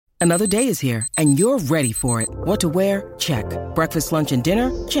Another day is here, and you're ready for it. What to wear? Check. Breakfast, lunch, and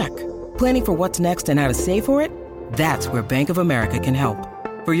dinner? Check. Planning for what's next and how to save for it? That's where Bank of America can help.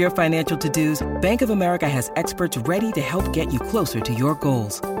 For your financial to-dos, Bank of America has experts ready to help get you closer to your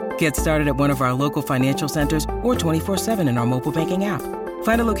goals. Get started at one of our local financial centers or 24/7 in our mobile banking app.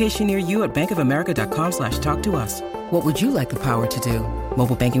 Find a location near you at bankofamerica.com/talktous. What would you like the power to do?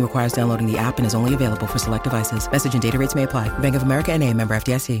 Mobile banking requires downloading the app and is only available for select devices. Message and data rates may apply. Bank of America N.A., member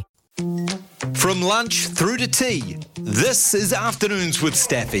FDIC. From lunch through to tea, this is Afternoons with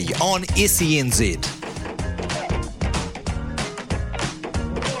Staffy on SENZ.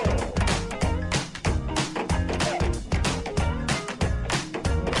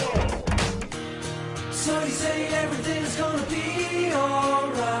 So you say everything's gonna be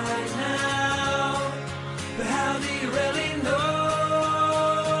alright now, but how do you really know?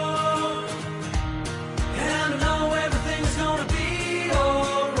 And I know everything's gonna be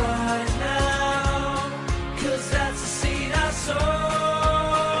alright now, 'cause that's the seed I sow.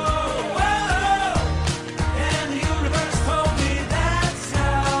 Whoa. And the universe told me that's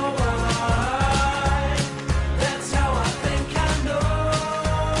how I think I know.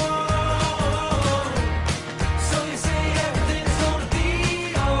 So you say everything's gonna be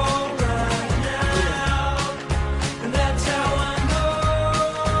alright now, and that's how I know.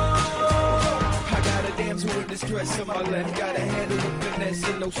 I got a damsel in distress on my left, got a handle of finesse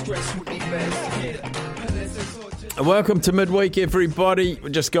and no stress would be best. Yeah. Welcome to midweek, everybody. We're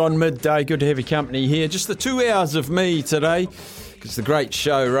just gone midday. Good to have your company here. Just the 2 hours of me today, because the great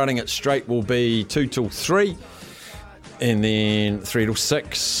show running it straight will be 2 till 3. And then 3 till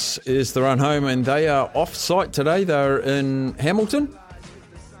 6 is the run home, and they are off site today. They're in Hamilton.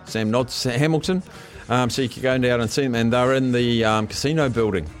 Sam nods, Hamilton. So you can go down and see them, and they're in the casino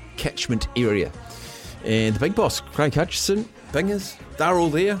building, catchment area. And the big boss, Craig Hutchison, Bingers, they're all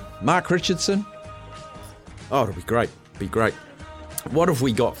there. Mark Richardson. Oh, it'll be great. Be great. What have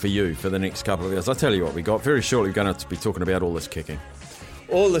we got for you for the next couple of hours? I'll tell you what we got. Very shortly, we're going to be talking about all this kicking.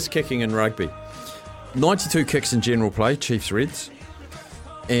 All this kicking in rugby. 92 kicks in general play, Chiefs Reds.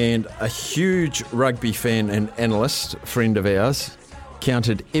 And a huge rugby fan and analyst, friend of ours,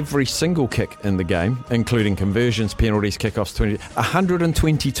 counted every single kick in the game, including conversions, penalties, kickoffs,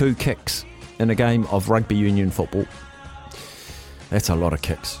 122 kicks in a game of rugby union football. That's a lot of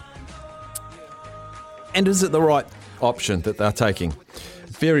kicks. And is it the right option that they're taking?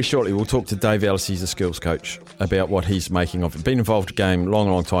 Very shortly, we'll talk to Dave Ellis, he's a skills coach, about what he's making of it. Been involved in the game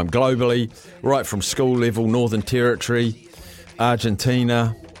long time, globally, right from school level, Northern Territory,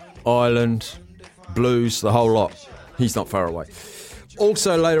 Argentina, Ireland, Blues, the whole lot. He's not far away.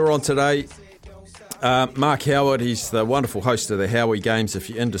 Also later on today, Mark Howard, he's the wonderful host of the Howie Games. If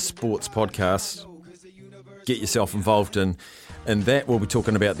you're into sports podcasts, get yourself involved in that. We'll be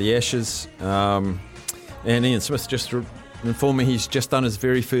talking about the Ashes. And Ian Smith just informed me he's just done his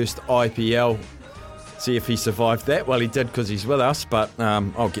very first IPL. See if he survived that. Well, he did because he's with us, but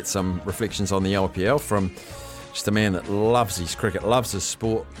I'll get some reflections on the IPL from just a man that loves his cricket, loves his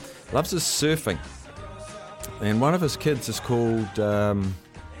sport, loves his surfing. And one of his kids is called the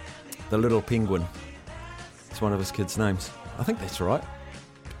Little Penguin. It's one of his kids' names. I think that's right.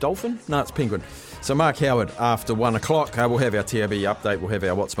 Dolphin? No, it's Penguin. So Mark Howard, after 1 o'clock, we'll have our TAB update. We'll have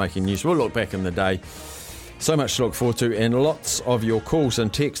our What's Making News. We'll look back in the day. So much to look forward to, and lots of your calls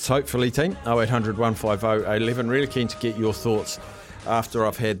and texts, hopefully, team. 0800 150 11. Really keen to get your thoughts after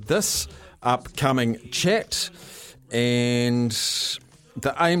I've had this upcoming chat. And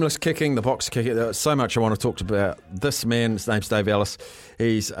the aimless kicking, the box kicking, there's so much I want to talk about. This man, his name's Dave Ellis.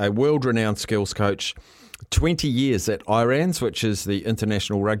 He's a world-renowned skills coach. 20 years at IRANS, which is the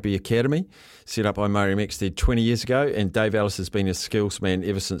International Rugby Academy, set up by Murray Mexted 20 years ago, and Dave Ellis has been a skills man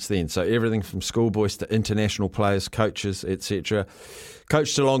ever since then. So everything from schoolboys to international players, coaches, etc.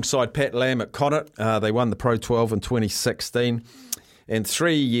 Coached alongside Pat Lamb at Connacht. They won the Pro 12 in 2016, and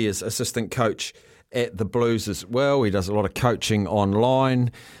 3 years assistant coach at the Blues as well. He does a lot of coaching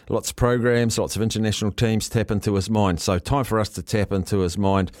online, lots of programs, lots of international teams. Tap into his mind. So time for us to tap into his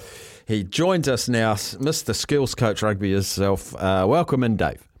mind. He joins us now, Mr. Skills Coach Rugby himself. Welcome in,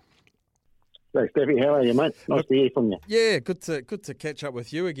 Dave. Hey, Staffy, how are you, mate? Nice to hear from you. Yeah, good to catch up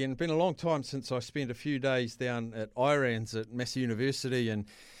with you again. Been a long time since I spent a few days down at IRANS at Massey University, and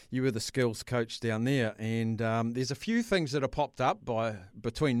you were the skills coach down there. And there's a few things that have popped up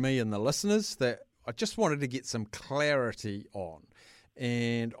between me and the listeners that I just wanted to get some clarity on.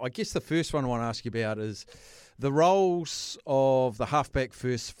 And I guess the first one I want to ask you about is the roles of the halfback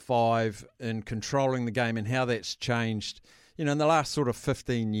first five in controlling the game and how that's changed, in the last sort of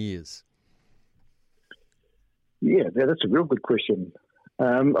 15 years. Yeah, that's a real good question.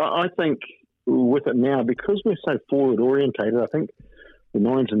 I think with it now, because we're so forward orientated, I think the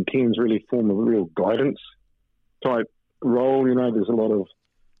 9s and 10s really form a real guidance type role. There's a lot of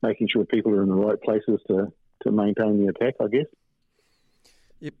making sure people are in the right places to maintain the attack, I guess.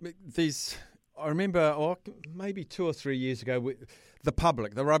 I remember maybe 2 or 3 years ago,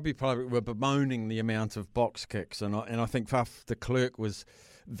 the rugby public were bemoaning the amount of box kicks, and I think Faf de Klerk was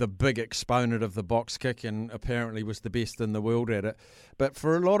the big exponent of the box kick and apparently was the best in the world at it. But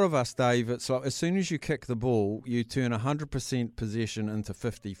for a lot of us, Dave, it's like as soon as you kick the ball, you turn 100% possession into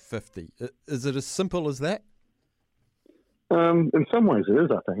 50-50. Is it as simple as that? In some ways it is,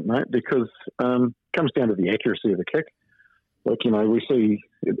 I think, mate, because it comes down to the accuracy of the kick. Like, we see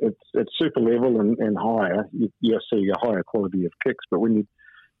it's super level and higher. You see a higher quality of kicks, but when you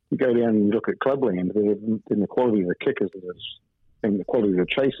go down and you look at clubland, then the quality of the kick and the quality of the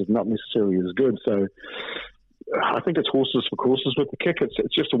chase is not necessarily as good. So I think it's horses for courses with the kick.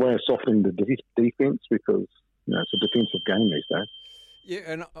 It's just a way of softening the defence because it's a defensive game these days. Yeah,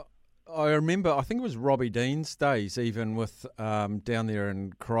 and I remember, I think it was Robbie Dean's days, even with down there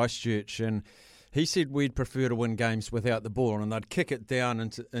in Christchurch, and he said we'd prefer to win games without the ball, and they'd kick it down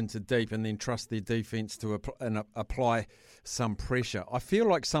into deep and then trust their defence to apply some pressure. I feel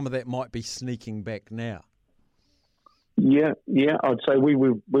like some of that might be sneaking back now. Yeah, I'd say we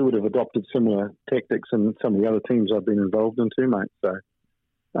would have adopted similar tactics in some of the other teams I've been involved in too, mate. So,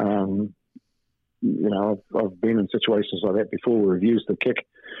 I've been in situations like that before where we've used the kick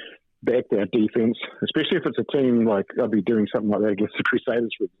back our defence, especially if it's a team like I'll be doing something like that against the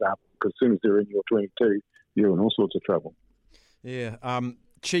Crusaders, for example, because as soon as they're in your 22, you're in all sorts of trouble. Yeah.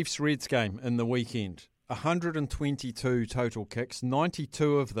 Chiefs-Reds game in the weekend, 122 total kicks,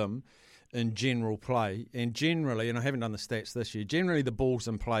 92 of them in general play, and generally, and I haven't done the stats this year, generally the ball's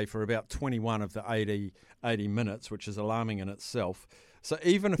in play for about 21 of the 80 minutes, which is alarming in itself. So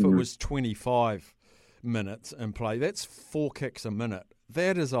even if it was 25 minutes in play, that's 4 kicks a minute.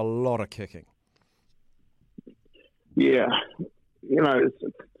 That is a lot of kicking. Yeah.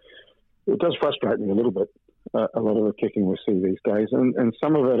 It does frustrate me a little bit, a lot of the kicking we see these days. And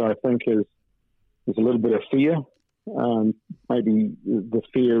some of it, I think, is a little bit of fear. Maybe the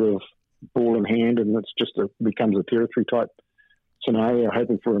fear of ball in hand, and it's just becomes a territory type scenario,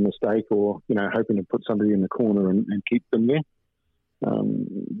 hoping for a mistake or, hoping to put somebody in the corner and keep them there.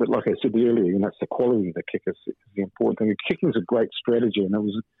 But like I said earlier, it's the quality of the kick is the important thing. Kicking is a great strategy, and it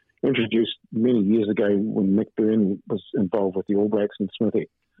was introduced many years ago when Mick Byrne was involved with the All Blacks and Smithy,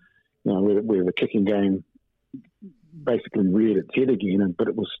 where the kicking game basically reared its head again, but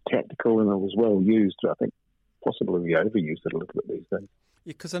it was tactical and it was well used. I think possibly we overused it a little bit these days.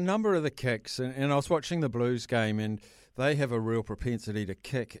 Yeah, because a number of the kicks, and I was watching the Blues game, and they have a real propensity to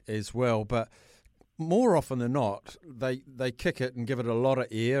kick as well, but more often than not, they kick it and give it a lot of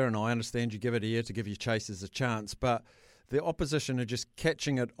air, and I understand you give it air to give your chasers a chance, but the opposition are just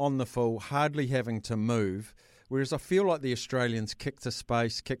catching it on the full, hardly having to move, whereas I feel like the Australians kick to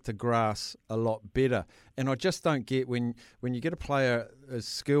space, kick to grass a lot better. And I just don't get when you get a player as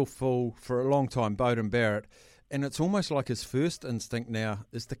skillful for a long time, Beauden Barrett, and it's almost like his first instinct now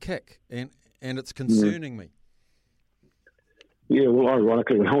is the kick, and it's concerning me. Yeah, well,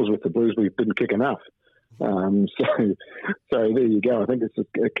 ironically, when I was with the Blues, we didn't kick enough. So there you go. I think it's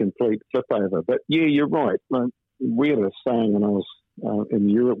a complete flip over. But yeah, you're right. We had a saying when I was in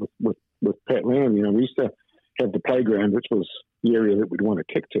Europe with Pat Lam. We used to have the playground, which was the area that we'd want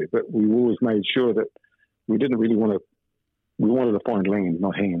to kick to, but we always made sure that we didn't really want to. We wanted to find land,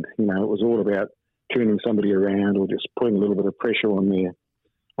 not hand. It was all about turning somebody around or just putting a little bit of pressure on their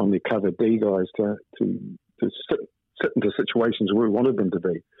cover D guys to sit into situations where we wanted them to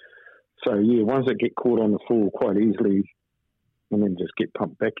be. So yeah, ones that get caught on the full quite easily and then just get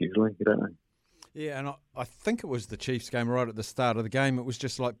pumped back easily, you don't know. Yeah, and I think it was the Chiefs game right at the start of the game. It was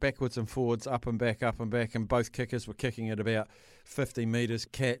just like backwards and forwards, up and back, and both kickers were kicking at about 50 metres,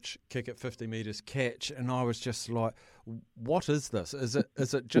 catch, kick at 50 metres, catch, and I was just like, what is this? Is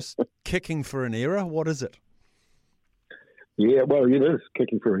it just kicking for an error? What is it? Yeah, well, it is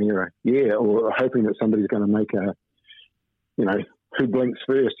kicking for an error. Yeah, or hoping that somebody's going to make who blinks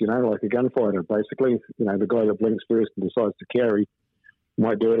first, like a gunfighter, basically. The guy that blinks first and decides to carry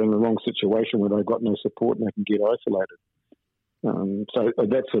might do it in the wrong situation where they've got no support and they can get isolated. So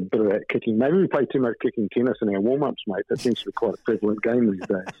that's a bit of that kicking. Maybe we play too much kicking tennis in our warm-ups, mate. That seems to be quite a prevalent game these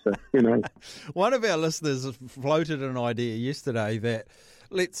days. So, One of our listeners floated an idea yesterday that,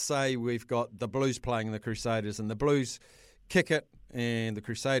 let's say we've got the Blues playing the Crusaders and the Blues kick it and the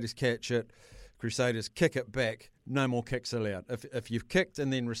Crusaders catch it, Crusaders kick it back, no more kicks allowed. If you've kicked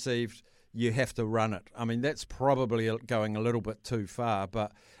and then received, you have to run it. I mean, that's probably going a little bit too far,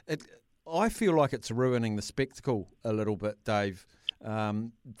 but I feel like it's ruining the spectacle a little bit, Dave.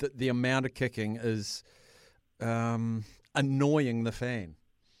 The amount of kicking is annoying the fan.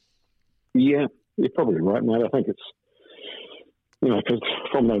 Yeah, you're probably right, mate. I think it's, because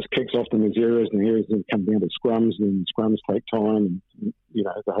from those kicks often there's errors and errors that come down to scrums, and scrums take time, and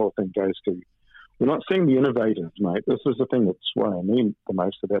the whole thing goes to, we're not seeing the innovators, mate. This is the thing that's what I mean the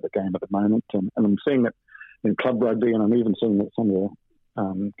most about the game at the moment, and I'm seeing it in club rugby, and I'm even seeing it in some of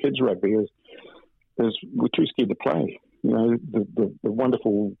the kids rugby, is we're too scared to play. The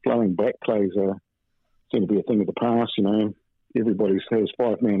wonderful flowing back plays seem to be a thing of the past. Everybody has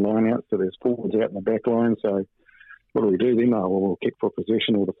 5-man line-outs, so there's forwards out in the back line, so what do we do then? We'll kick for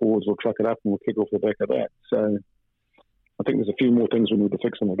possession, or the forwards will truck it up and we'll kick off the back of that. So I think there's a few more things we need to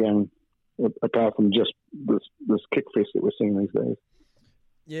fix in the game, apart from just this kick fest that we're seeing these days.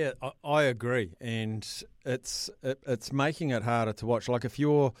 Yeah, I agree, and it's making it harder to watch. Like if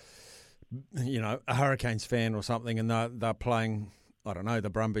you're, a Hurricanes fan or something, and they're playing, I don't know, the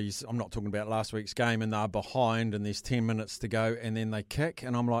Brumbies, I'm not talking about last week's game, and they're behind and there's 10 minutes to go and then they kick,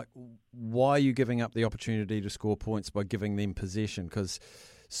 and I'm like, why are you giving up the opportunity to score points by giving them possession? Because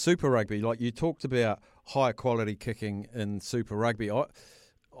Super Rugby, like you talked about high quality kicking in Super Rugby,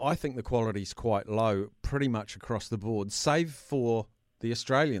 I think the quality's quite low pretty much across the board, save for the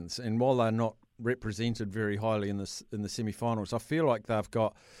Australians. And while they're not represented very highly in the semi-finals, I feel like they've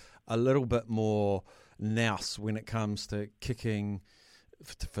got a little bit more nous when it comes to kicking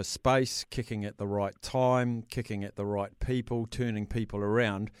for space, kicking at the right time, kicking at the right people, turning people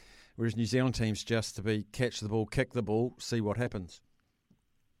around, whereas New Zealand teams just to be catch the ball, kick the ball, see what happens.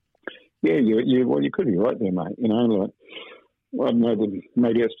 Yeah, you could be right there, mate. I don't know,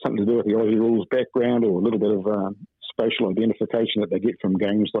 maybe it's something to do with the Aussie rules background, or a little bit of spatial identification that they get from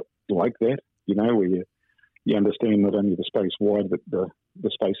games like that, where you understand not only the space wide, but the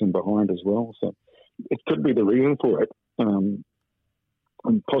space in behind as well. So it could be the reason for it, and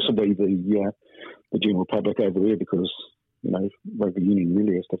possibly the general public over there, because rugby union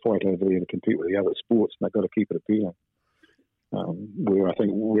really has to fight over there to compete with the other sports, and they've got to keep it appealing. Where I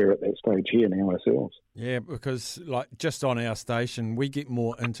think we're at that stage here now ourselves. Yeah, because like just on our station, we get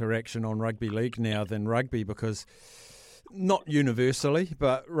more interaction on rugby league now than rugby, because not universally,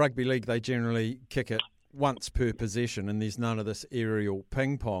 but rugby league, they generally kick it once per possession, and there's none of this aerial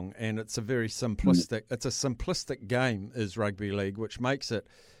ping pong, and it's a very simplistic game is rugby league, which makes it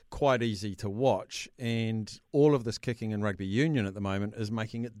quite easy to watch, and all of this kicking in rugby union at the moment is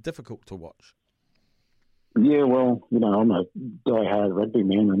making it difficult to watch. Yeah, well, I'm a die-hard rugby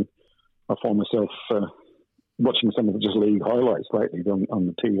man, and I find myself watching some of the just league highlights lately on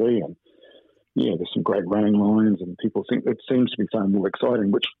the TV, and there's some great running lines, and people think it seems to be far more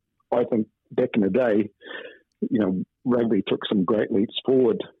exciting, which I think back in the day, rugby took some great leaps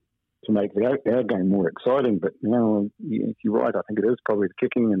forward to make our game more exciting, but now, if you're right, I think it is probably the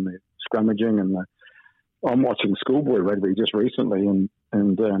kicking and the scrummaging, and I'm watching schoolboy rugby just recently, and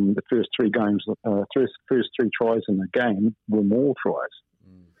the first three games, first three tries in the game were maul tries.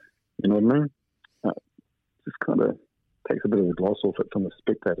 You know what I mean? Just kind of takes a bit of the gloss off it from the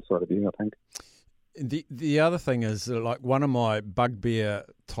spectator side of the I think. The other thing is, like, one of my bugbear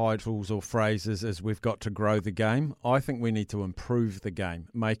titles or phrases is we've got to grow the game. I think we need to improve the game,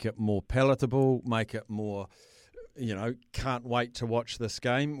 make it more palatable, make it more, can't wait to watch this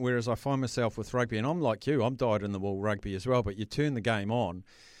game. Whereas I find myself with rugby, and I'm like you, I'm dyed-in-the-wool rugby as well, but you turn the game on,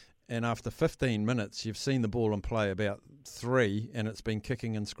 and after 15 minutes, you've seen the ball in play about 3, and it's been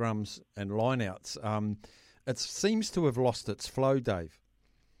kicking in scrums and lineouts. It seems to have lost its flow, Dave.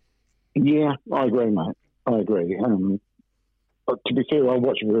 Yeah, I agree, mate. I agree. But to be fair, I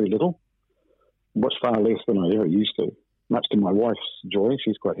watch very little. Watch far less than I ever used to, much to my wife's joy.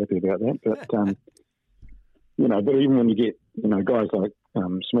 She's quite happy about that. But, but even when you get, guys like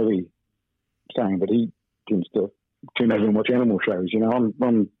Smithy saying that he tends to tune over and watch animal shows, I'm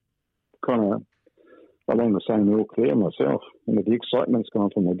kind of along the same ilk there myself. The excitement's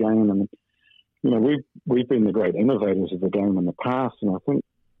gone from the game, and we've been the great innovators of the game in the past, and I think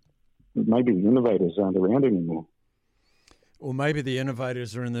maybe the innovators aren't around anymore. Or maybe the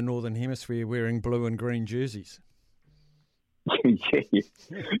innovators are in the Northern Hemisphere wearing blue and green jerseys. Yeah,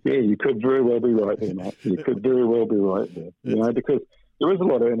 you could very well be right there, mate. You could very well be right there. Because there is a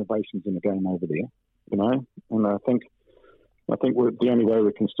lot of innovations in the game over there, and I think the only way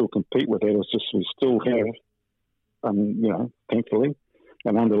we can still compete with that is just we still have, thankfully,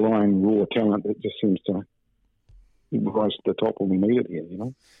 an underlying raw talent that just seems to rise to the top when we need it here, you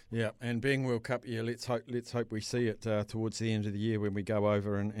know. Yeah, and being World Cup year, let's hope we see it towards the end of the year when we go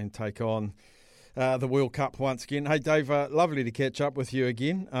over and take on the World Cup once again. Hey, Dave, lovely to catch up with you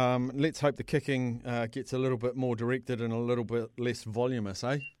again. Let's hope the kicking gets a little bit more directed and a little bit less voluminous,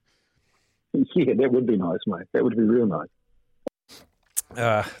 eh? Yeah, that would be nice, mate. That would be real nice.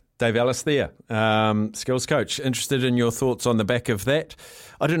 Dave Ellis there, skills coach. Interested in your thoughts on the back of that.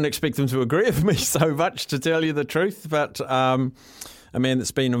 I didn't expect them to agree with me so much, to tell you the truth, but a man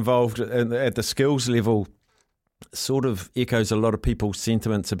that's been involved at the skills level sort of echoes a lot of people's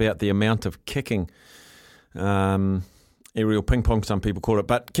sentiments about the amount of kicking. Aerial ping pong, some people call it.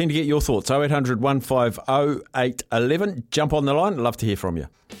 But keen to get your thoughts. 0800 150 811. Jump on the line. Love to hear from you.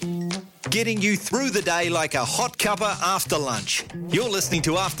 Getting you through the day like a hot cuppa after lunch. You're listening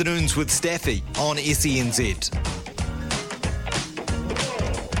to Afternoons with Staffy on SENZ.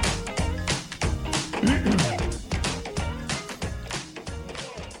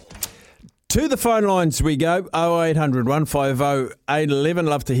 To the phone lines we go. 0800 150 811.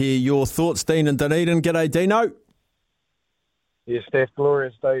 Love to hear your thoughts. Dean and Dunedin. G'day, Dino. Yeah, Steph,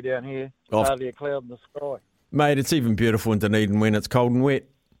 glorious day down here. Oh. Hardly a cloud in the sky. Mate, it's even beautiful in Dunedin when it's cold and wet.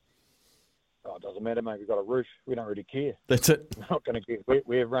 Oh, it doesn't matter, mate. We've got a roof. We don't really care. That's it. We're not going to get wet.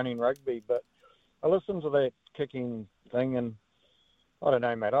 We're running rugby. But I listened to that kicking thing, and I don't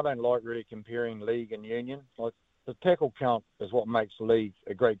know, mate. I don't like really comparing league and union. Like, the tackle count is what makes league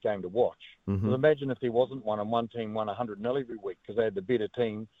a great game to watch. Mm-hmm. 'Cause imagine if there wasn't one and one team won 100-0 every week because they had the better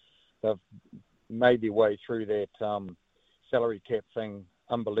team. They've made their way through that salary cap thing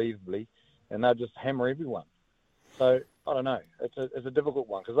unbelievably, and they'll just hammer everyone. So, I don't know. It's a difficult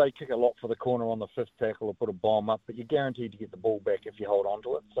one because they kick a lot for the corner on the fifth tackle or put a bomb up, but you're guaranteed to get the ball back if you hold on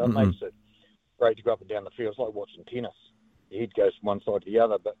to it. So it makes it great to go up and down the field. It's like watching tennis. Your head goes from one side to the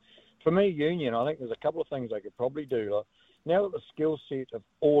other. But for me, union, I think there's a couple of things they could probably do. Like, now that the skill set of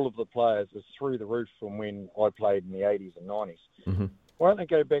all of the players is through the roof from when I played in the 80s and 90s, why don't they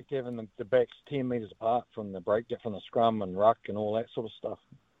go back to having the backs 10 metres apart from the breakdown, from the scrum and ruck and all that sort of stuff?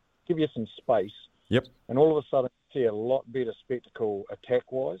 Give you some space. Yep. And all of a sudden, you see a lot better spectacle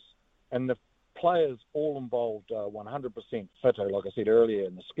attack-wise. And the players all involved 100% fitter, like I said earlier,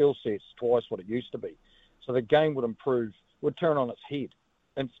 and the skill set's twice what it used to be. So the game would improve, would turn on its head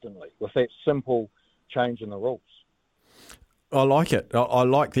instantly with that simple change in the rules. I like it. I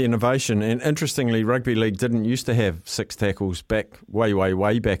like the innovation. And interestingly, Rugby League didn't used to have six tackles back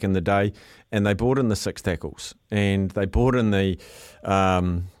way back in the day. And they brought in the six tackles. And they brought in the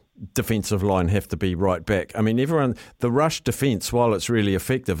defensive line have to be right back. I mean, the rush defence, while it's really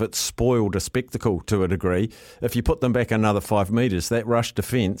effective, it's spoiled a spectacle to a degree. If you put them back another 5 metres, that rush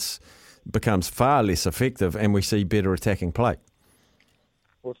defence becomes far less effective and we see better attacking play.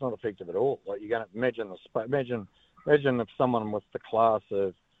 Well, it's not effective at all. Like, you're going to imagine if someone with the class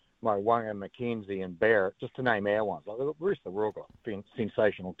of Wanga, McKenzie and Barrett, just to name our ones, like the rest of the world got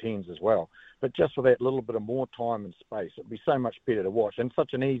sensational 10s as well, but just for that little bit of more time and space, it'd be so much better to watch and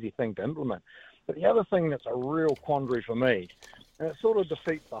such an easy thing to implement. But the other thing that's a real quandary for me, and it sort of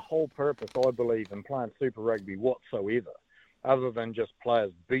defeats the whole purpose, I believe, in playing Super Rugby whatsoever, other than just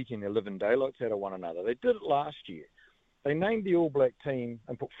players beating the living daylights out of one another. They did it last year. They named the All Black team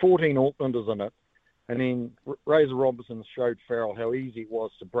and put 14 Aucklanders in it, and then Razor Robertson showed Farrell how easy it was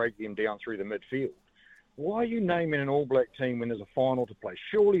to break them down through the midfield. Why are you naming an All Black team when there's a final to play?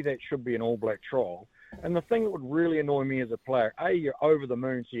 Surely that should be an All Black trial. And the thing that would really annoy me as a player, A, you're over the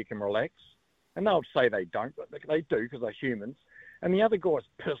moon so you can relax. And they'll say they don't, but they do because they're humans. And the other guy's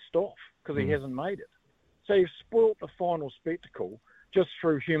pissed off because he hasn't made it. So you've spoilt the final spectacle just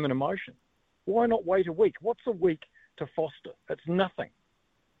through human emotion. Why not wait a week? What's a week to foster? It's nothing.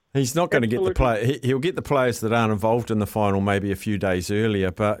 He's not going to get the play. He'll get the players that aren't involved in the final maybe a few days earlier.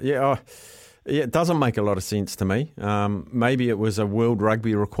 But it doesn't make a lot of sense to me. Maybe it was a World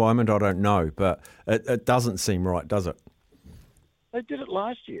Rugby requirement. I don't know, but it doesn't seem right, does it? They did it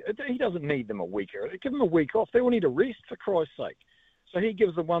last year. He doesn't need them a week. Give them a week off. They all need a rest, for Christ's sake. So he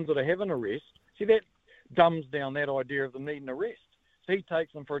gives the ones that are having a rest. See, that dumbs down that idea of them needing a rest. So he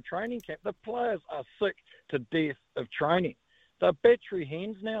takes them for a training camp. The players are sick to death of training. They're battery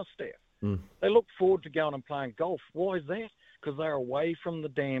hens now, Steph. They look forward to going and playing golf. Why is that? Because they're away from the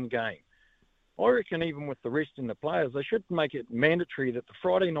damn game. I reckon even with the rest in the players, they should make it mandatory that the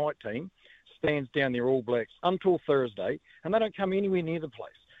Friday night team stands down their All Blacks until Thursday, and they don't come anywhere near the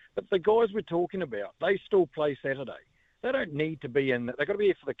place. But the guys we're talking about, they still play Saturday. They don't need to be in. They've got to be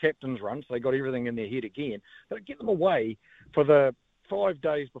here for the captain's run, so they've got everything in their head again. But get them away for the 5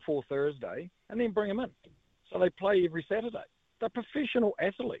 days before Thursday, and then bring them in. So they play every Saturday. They're professional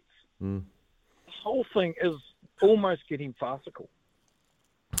athletes. The whole thing is almost getting farcical.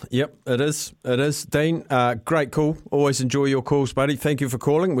 Yep, it is. It is. Dean, great call. Always enjoy your calls, buddy. Thank you for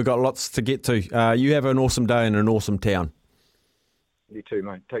calling. We've got lots to get to. You have an awesome day in an awesome town. You too,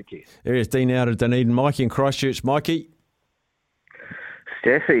 mate. Take care. There is Dean out of Dunedin. Mikey in Christchurch. Mikey.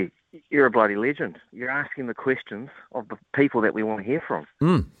 Staffy, you're a bloody legend. You're asking the questions of the people that we want to hear from.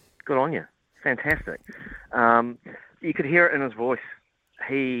 Good on you. Fantastic. You could hear it in his voice.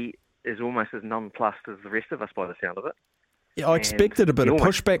 He is almost as nonplussed as the rest of us by the sound of it. Yeah, I expected a bit of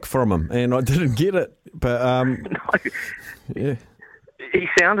pushback from him, and I didn't get it. But no. Yeah, he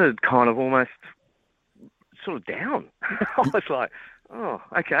sounded kind of almost sort of down. I was like, oh,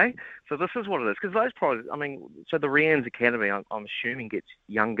 okay. So this is what it is. Because those prizes, I mean, so the Rian's Academy, I'm assuming, gets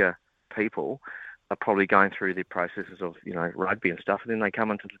younger people are probably going through their processes of, rugby and stuff, and then they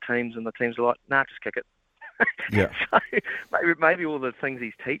come into the teams, and the teams are like, nah, just kick it. Yeah. So maybe all the things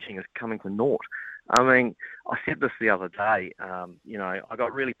he's teaching is coming to naught. I mean, I said this the other day. I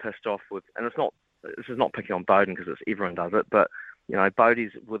got really pissed off with, and this is not picking on Bowden because everyone does it, but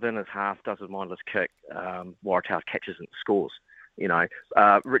Bodie's within his half does his mindless kick. Waratah catches and scores.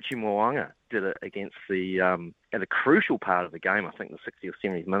 Richie Mwanga did it against at a crucial part of the game. I think the 60th or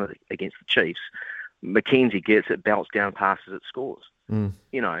 70th minute against the Chiefs. Mackenzie gets it, belts down, passes it, scores.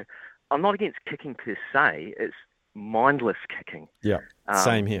 I'm not against kicking per se. It's mindless kicking. Yeah,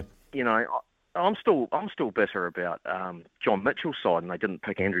 same here. I'm still bitter about John Mitchell's side, and they didn't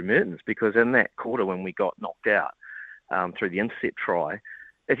pick Andrew Mertens, because in that quarter when we got knocked out through the intercept try,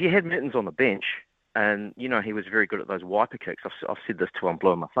 if you had Mertens on the bench, and he was very good at those wiper kicks. I've said this till I'm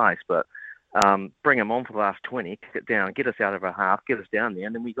blue in my face, but bring him on for the last 20, kick it down, get us out of our half, get us down there,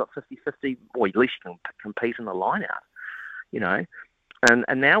 and then we got 50-50, or at least you can compete in the line out,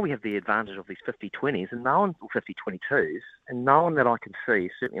 And now we have the advantage of these 50-20s and 50-22s, and no one that I can see,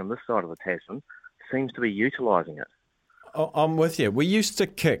 certainly on this side of the Tasman, seems to be utilising it. I'm with you. We used to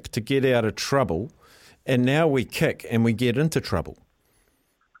kick to get out of trouble, and now we kick and we get into trouble.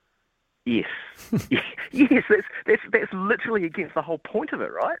 Yes. Yes, that's literally against the whole point of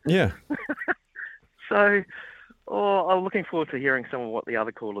it, right? Yeah. So, I'm looking forward to hearing some of what the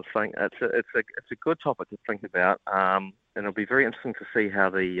other callers think. It's a good topic to think about. And it'll be very interesting to see how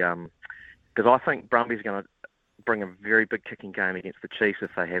because I think Brumby's going to bring a very big kicking game against the Chiefs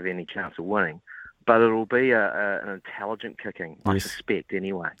if they have any chance of winning. But it'll be an intelligent kicking, I suspect,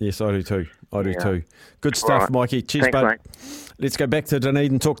 anyway. Yes, I do too. Too. Good stuff, right. Mikey. Cheers, Thanks, bud. mate. Let's go back to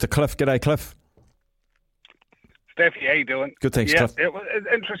Dunedin and talk to Cliff. G'day, Cliff. Staffy, how you doing? Good, thanks, yeah, Cliff. It was an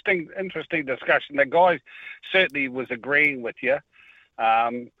interesting discussion. The guy certainly was agreeing with you.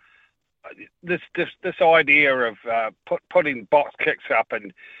 This idea of putting box kicks up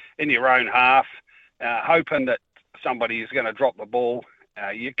in your own half, hoping that somebody is going to drop the ball.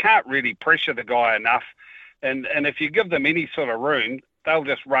 You can't really pressure the guy enough, and if you give them any sort of room, they'll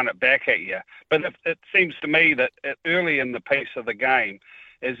just run it back at you. But it seems to me that early in the piece of the game,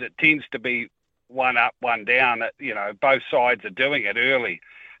 it tends to be one up, one down. Both sides are doing it early,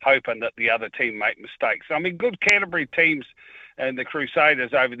 hoping that the other team make mistakes. I mean, good Canterbury teams and the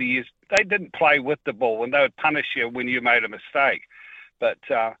Crusaders over the years, they didn't play with the ball, and they would punish you when you made a mistake. But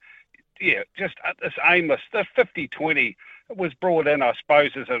just this aimless, the 50-20 was brought in, I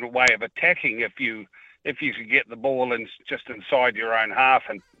suppose, as a way of attacking. If you could get the ball in just inside your own half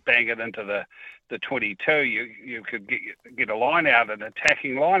and bang it into the 22, you could get a line out, an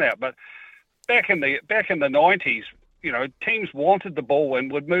attacking line out. But back in the 90s, teams wanted the ball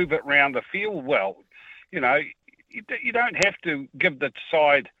and would move it around the field well. You don't have to give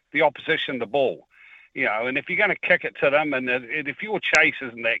the opposition the ball. And if you're going to kick it to them, and if your chase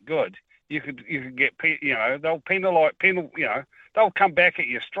isn't that good, you could get, they'll penalise, they'll come back at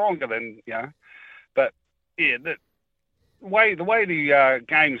you stronger than, But yeah, the way the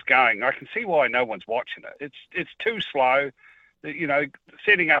game's going, I can see why no one's watching it. It's too slow.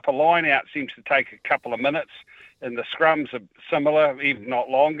 Setting up a line out seems to take a couple of minutes, and the scrums are similar, even not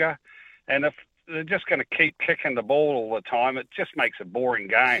longer. And if they're just going to keep kicking the ball all the time, it just makes a boring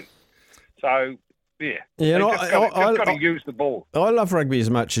game. So, yeah, got to use the ball. I love rugby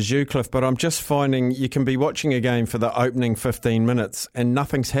as much as you, Cliff, but I'm just finding you can be watching a game for the opening 15 minutes and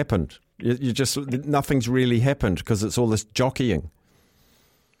nothing's happened. Nothing's really happened because it's all this jockeying.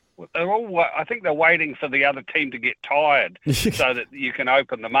 I think they're waiting for the other team to get tired so that you can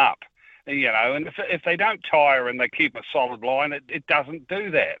open them up. And if they don't tire and they keep a solid line, it doesn't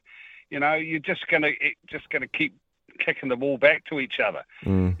do that. You're just gonna keep kicking the ball back to each other.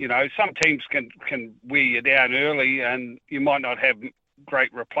 Some teams can wear you down early, and you might not have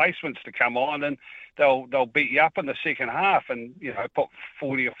great replacements to come on, and they'll beat you up in the second half and put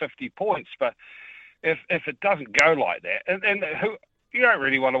 40 or 50 points. But if it doesn't go like that, and you don't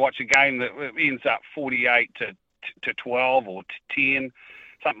really want to watch a game that ends up 48 to 12 or to 10,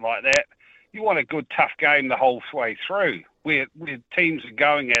 something like that. You want a good, tough game the whole way through, where teams are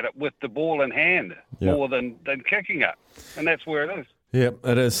going at it with the ball in hand more than kicking it, and that's where it is. Yeah,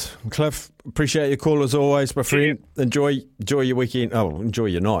 it is. Cliff, appreciate your call as always, my friend. Enjoy your weekend. Oh, enjoy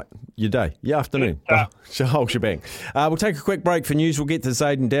your night, your day, your afternoon. Whole shebang. We'll take a quick break for news. We'll get to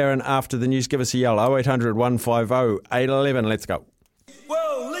Zaid and Darren after the news. Give us a yell, 0800 150 811. Let's go.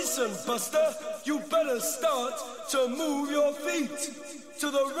 Well, listen, Buster, you better start to move your feet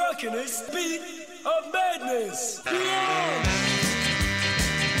to the rockin'est beat of madness. Yeah!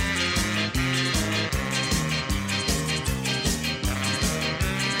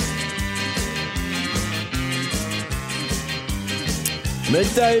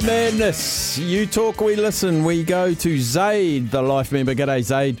 Midday Madness. You talk, we listen. We go to Zaid, the life member. G'day,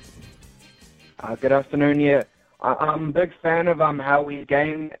 Zaid. Good afternoon, yeah. I'm a big fan of Howie's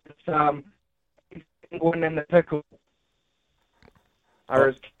game. It's England and the pickle.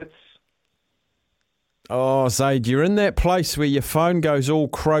 His kids. Oh, Zaid, you're in that place where your phone goes all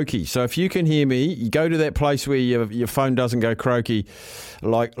croaky. So if you can hear me, you go to that place where your phone doesn't go croaky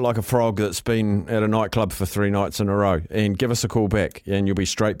like a frog that's been at a nightclub for 3 nights in a row, and give us a call back and you'll be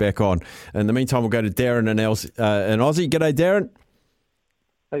straight back on. In the meantime, we'll go to Darren in Aussie. G'day, Darren.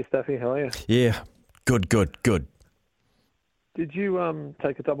 Hey, Staffy, how are you? Yeah, good. Did you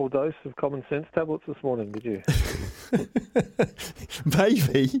take a double dose of common sense tablets this morning, did you?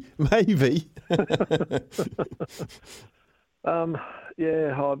 Maybe.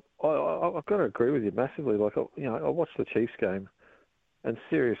 Yeah, I've got to agree with you massively. Like, I watched the Chiefs game, and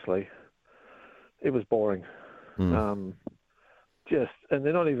seriously, it was boring. And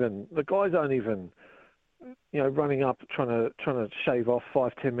they're not even, the guys aren't even, running up trying to shave off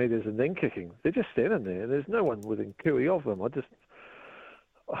 5-10 metres and then kicking. They're just standing there. There's no one within cooey of them.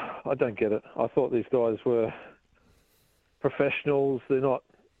 I don't get it. I thought these guys were professionals. They're not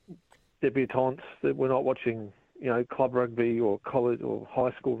debutantes. We're not watching, club rugby or college or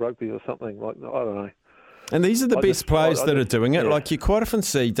high school rugby or something like that. I don't know. And these are the best players that are doing it. Yeah. Like, you quite often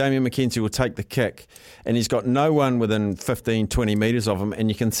see Damian McKenzie will take the kick and he's got no one within 15, 20 metres of him, and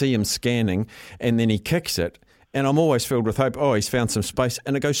you can see him scanning, and then he kicks it. And I'm always filled with hope. Oh, he's found some space,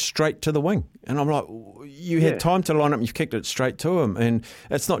 and it goes straight to the wing. And I'm like, you had time to line up and you've kicked it straight to him. And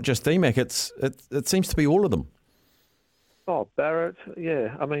it's not just DMAC, it seems to be all of them. Oh, Barrett,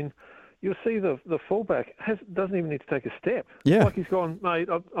 yeah. I mean, you'll see the fullback doesn't even need to take a step. Yeah. It's like he's gone, mate,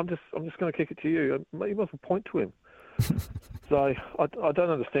 I'm just going to kick it to you. You might as well point to him. So I don't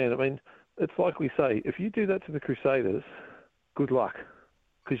understand. I mean, it's like we say, if you do that to the Crusaders, good luck,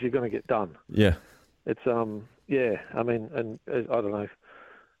 because you're going to get done. Yeah. It's, I mean, and I don't know,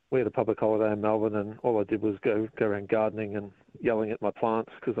 we had a public holiday in Melbourne, and all I did was go around gardening and yelling at my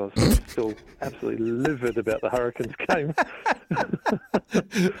plants because I was still absolutely livid about the Hurricanes game.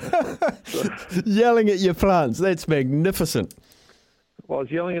 Yelling at your plants, that's magnificent. Well, I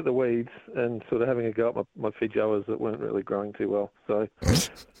was yelling at the weeds and sort of having a go at my feijoas that weren't really growing too well. So,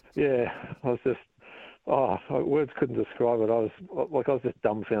 yeah, I was just, words couldn't describe it. I was just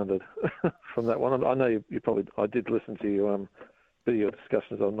dumbfounded from that one. I know I did listen to you video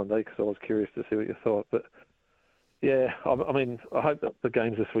discussions on Monday because I was curious to see what you thought. But yeah, I mean, I hope that the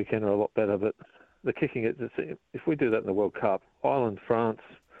games this weekend are a lot better. But the kicking, if we do that in the World Cup, Ireland, France,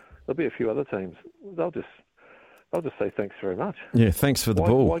 there'll be a few other teams. They'll just say thanks very much. Yeah, thanks for the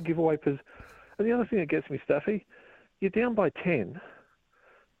ball. Why give away? And the other thing that gets me, Staffy, you're down by 10.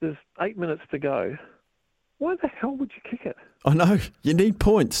 There's 8 minutes to go. Why the hell would you kick it? I know. You need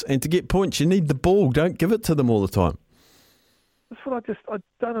points. And to get points, you need the ball. Don't give it to them all the time. That's what I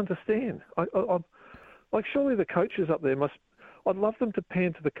don't understand. Like, surely the coaches up there I'd love them to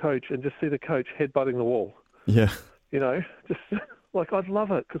pan to the coach and just see the coach headbutting the wall. Yeah. Just like, I'd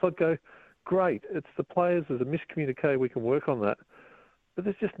love it because I'd go, great, it's the players, there's a miscommunication, we can work on that. But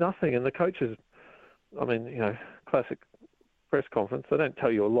there's just nothing. And the coaches, I mean, classic press conference, they don't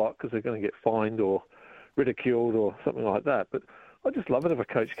tell you a lot because they're going to get fined or ridiculed or something like that. But I'd just love it if a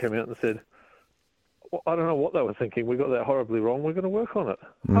coach came out and said, I don't know what they were thinking. We got that horribly wrong. We're going to work on it.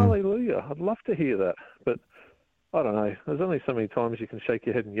 Hallelujah. I'd love to hear that. But I don't know. There's only so many times you can shake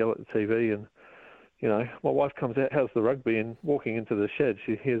your head and yell at the TV. And, my wife comes out, how's the rugby? And walking into the shed,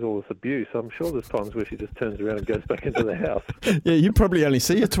 she hears all this abuse. I'm sure there's times where she just turns around and goes back into the house. Yeah, you probably only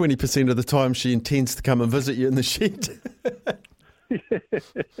see her 20% of the time she intends to come and visit you in the shed. Yeah.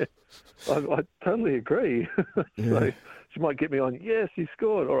 I totally agree. Yeah. She might get me on, yes, he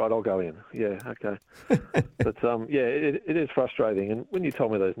scored. All right, I'll go in. Yeah, okay. But, it is frustrating. And when you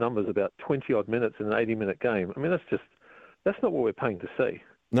told me those numbers about 20-odd minutes in an 80-minute game, I mean, that's not what we're paying to see.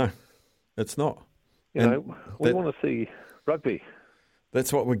 No, it's not. You know, we want to see rugby.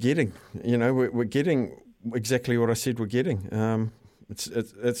 That's what we're getting. You know, we're getting exactly what I said we're getting.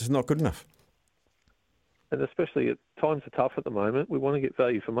 It's not good enough. And especially times are tough at the moment. We want to get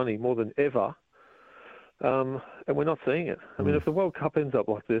value for money more than ever. And we're not seeing it. I mean, if the World Cup ends up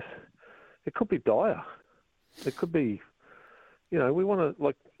like this, it could be dire. It could be, you know, we want to,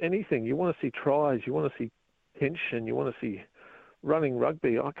 like anything, you want to see tries, you want to see tension, you want to see running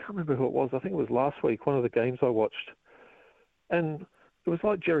rugby. I can't remember who it was. I think it was last week, one of the games I watched. And it was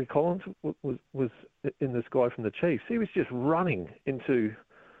like Jerry Collins was in this guy from the Chiefs. He was just running into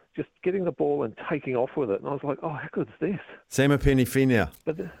just getting the ball and taking off with it. And I was like, oh, how good is this? Samapeni Fina.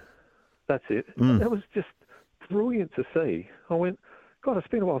 But that's it. That was just brilliant to see. I went, God, it's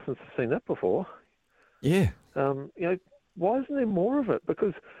been a while since I've seen that before. Yeah. You know, why isn't there more of it?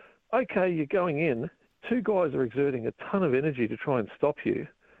 Because, okay, you're going in, two guys are exerting a ton of energy to try and stop you,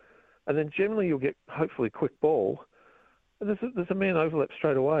 and then generally you'll get, hopefully, quick ball, and there's a man overlap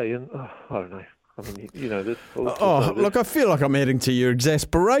straight away, and I don't know. I mean, you know this. Look, I feel like I'm adding to your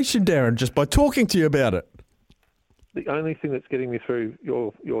exasperation, Darren, just by talking to you about it. The only thing that's getting me through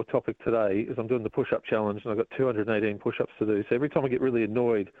your topic today is I'm doing the push-up challenge, and I've got 218 push-ups to do. So every time I get really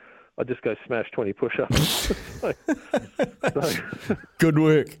annoyed, I just go smash 20 push-ups. so, good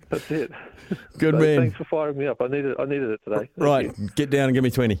work. That's it. Good man. Thanks for firing me up. I needed it today. Right, get down and give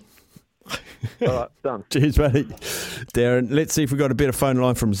me 20. All right, done. Cheers, buddy. Darren, let's see if we've got a better phone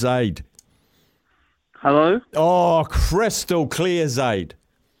line from Zaid. Hello? Oh, crystal clear, Zaid.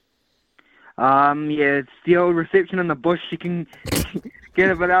 Yeah, it's the old reception in the bush. You can get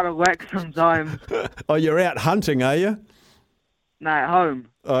a bit out of whack sometimes. Oh, you're out hunting, are you? No, at home.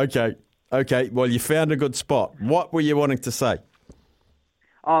 Okay. Well, you found a good spot. What were you wanting to say?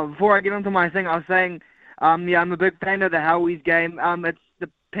 Oh, before I get into my thing, I was saying, I'm a big fan of the Howies game. It's the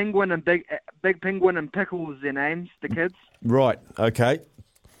Penguin and Big Penguin and Pickles, their names, the kids. Right. Okay.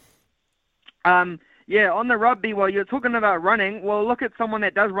 Yeah, on the rugby, while you're talking about running, well, look at someone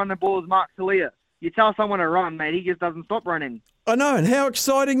that does run the ball as Mark Talia. You tell someone to run, mate, he just doesn't stop running. I know, and how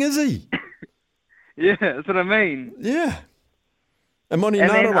exciting is he? Yeah, that's what I mean. Yeah. And I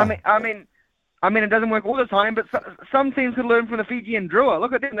mean, it doesn't work all the time, but some teams could learn from the Fijian Drua.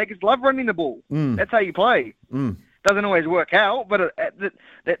 Look at them; they just love running the ball. That's how you play. Doesn't always work out, but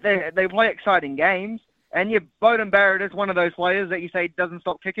they play exciting games. And Bowden Barrett is one of those players that you say doesn't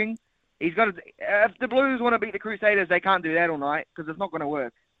stop kicking. He's got to. If the Blues want to beat the Crusaders, they can't do that all night because it's not going to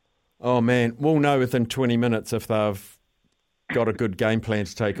work. Oh man, we'll know within 20 minutes if they've got a good game plan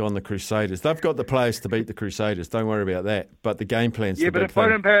to take on the Crusaders. They've got the players to beat the Crusaders. Don't worry about that. But the game plan's the big thing. Yeah, but if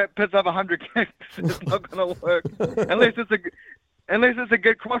Bowden Barrett puts up 100 kicks, it's not going to work unless it's a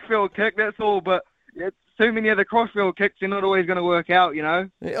good crossfield kick. That's all. But it's too many of the crossfield kicks. They're not always going to work out. You know.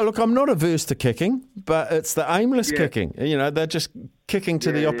 Yeah, look, I'm not averse to kicking, but it's the aimless kicking. You know, they're just kicking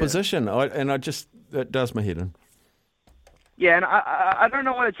to the opposition, it does my head in. Yeah, and I don't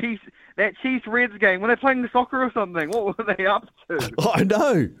know what that Chiefs-Reds game, were they playing soccer or something? What were they up to? I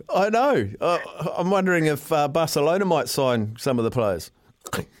know. I'm wondering if Barcelona might sign some of the players.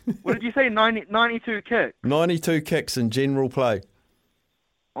 What did you say, 92 kicks? 92 kicks in general play.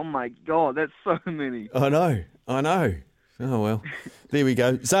 Oh, my God, that's so many. I know. Oh, well, there we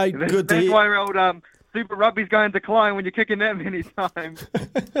go. Zaid, good to hear. That's why old Super Rugby's going to decline when you're kicking that many times.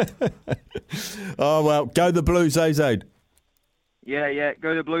 Oh, well, go the Blues, Zaid. Yeah,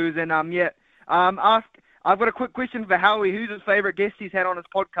 go the Blues. And, I've got a quick question for Howie. Who's his favourite guest he's had on his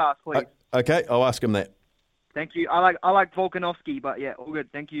podcast, please? Okay, I'll ask him that. Thank you. I like Volkanovski, but yeah, all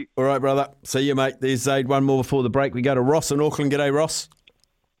good. Thank you. All right, brother. See you, mate. There's Zaid. One more before the break. We go to Ross in Auckland. G'day, Ross.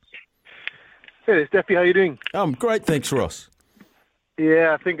 Hey, Staffy. How you doing? I'm great, thanks, Ross.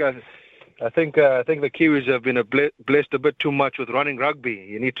 Yeah, I think the Kiwis have been blessed a bit too much with running rugby.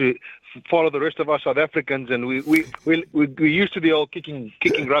 You need to follow the rest of us South Africans, and we're used to the old kicking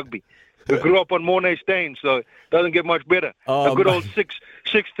rugby. We grew up on Mornay Stain, so it doesn't get much better. A good old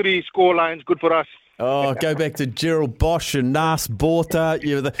 6-3 score line's good for us. Oh, go back to Gerald Bosch and Nas Borta.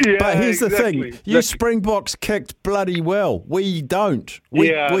 But here's the thing. You Springboks kicked bloody well. We don't. We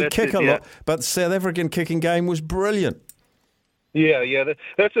kick a lot. But the South African kicking game was brilliant. Yeah.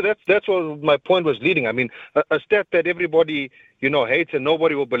 That's what my point was leading. I mean, a stat that everybody, hates and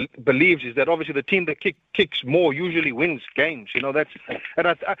nobody will believes is that obviously the team that kicks more usually wins games. And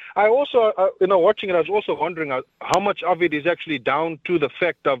I also, watching it, I was also wondering how much of it is actually down to the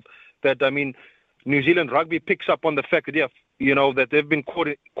fact of that, New Zealand rugby picks up on the fact that, that they've been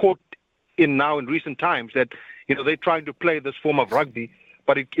caught in now in recent times that, they're trying to play this form of rugby,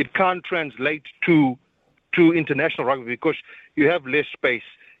 but it can't translate to international rugby because you have less space.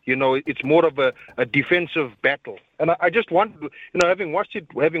 It's more of a defensive battle. And I just want, having watched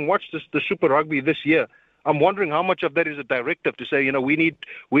the Super Rugby this year, I'm wondering how much of that is a directive to say, we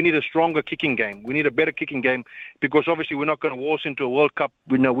need a stronger kicking game. We need a better kicking game because obviously we're not going to waltz into a World Cup,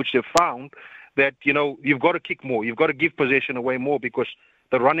 which they've found that, you've got to kick more. You've got to give possession away more because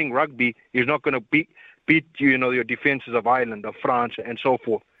the running rugby is not going to beat your defenses of Ireland, of France, and so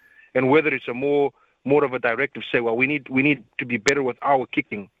forth. And whether it's a more of a directive, say, well, we need to be better with our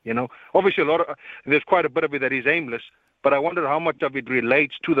kicking. Obviously there's quite a bit of it that is aimless, but I wonder how much of it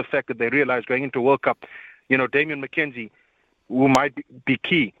relates to the fact that they realize going into World Cup, Damian McKenzie, who might be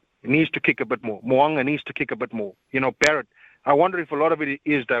key, needs to kick a bit more. Moanga needs to kick a bit more. Barrett. I wonder if a lot of it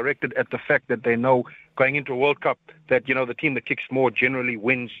is directed at the fact that they know going into a World Cup that, the team that kicks more generally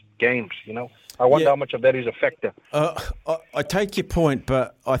wins games, I wonder how much of that is a factor. I take your point,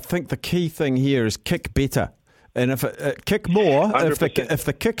 but I think the key thing here is kick better. And if kick more, if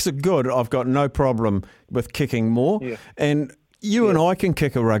the kicks are good, I've got no problem with kicking more. Yeah. And you and I can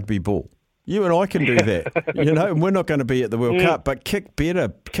kick a rugby ball. You and I can do that. And we're not going to be at the World Cup, but kick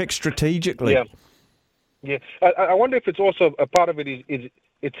better, kick strategically. Yeah. Yeah, I wonder if it's also a part of it is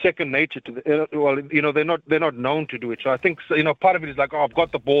it's second nature to the, they're not known to do it. So I think part of it is like, I've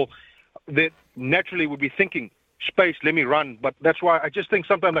got the ball. They naturally would be thinking space, let me run. But that's why I just think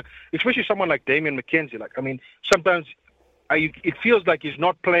sometimes, especially someone like Damian McKenzie, sometimes it feels like he's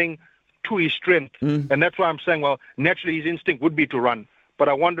not playing to his strength, and that's why I'm saying, well, naturally his instinct would be to run. But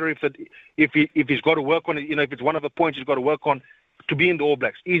I wonder if he's got to work on it. If it's one of the points he's got to work on. To be in the All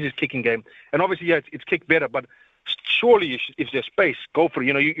Blacks, easy his kicking game. And obviously, it's kicked better, but surely if there's space, go for it.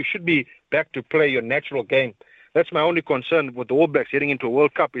 You should be back to play your natural game. That's my only concern with the All Blacks heading into a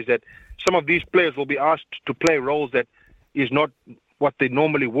World Cup is that some of these players will be asked to play roles that is not what they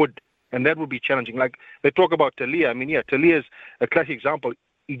normally would, and that would be challenging. Like they talk about Talia. Talia's a classic example.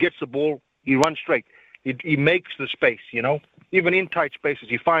 He gets the ball, he runs straight. He makes the space, Even in tight spaces,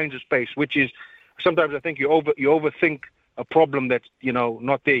 he finds a space, which is sometimes I think you overthink a problem that's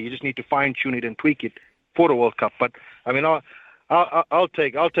not there. You just need to fine tune it and tweak it for the World Cup. But I'll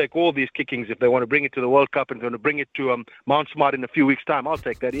take all these kickings if they want to bring it to the World Cup and going to bring it to Mount Smart in a few weeks' time. I'll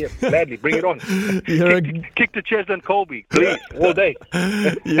take that here gladly. Bring it on. Kick to Cheslin Colby, please, all day.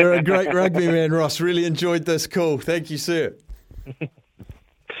 You're a great rugby man, Ross. Really enjoyed this call. Thank you, sir.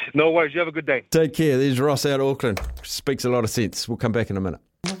 No worries. You have a good day. Take care. There's Ross out of Auckland. Speaks a lot of sense. We'll come back in a minute.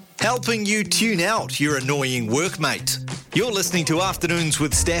 Helping you tune out your annoying workmate. You're listening to Afternoons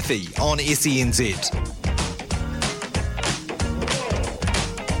with Staffy on SENZ.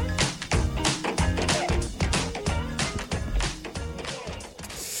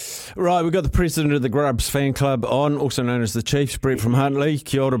 Right, we've got the president of the Grubs fan club on, also known as the Chiefs, Brett from Huntley.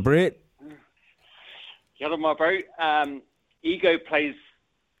 Kia ora, Brett. Kia ora, my bro. Ego plays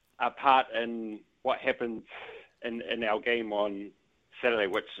a part in what happens in our game on Saturday,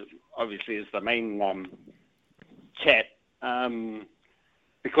 which obviously is the main chat,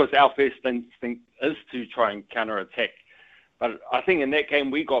 because our first instinct is to try and counter-attack. But I think in that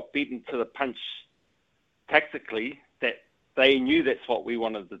game we got beaten to the punch tactically, that they knew that's what we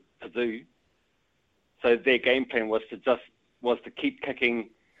wanted to do. So their game plan was to keep kicking,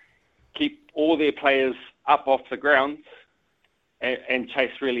 keep all their players up off the ground and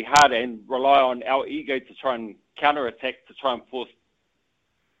chase really hard and rely on our ego to try and counter-attack, to try and force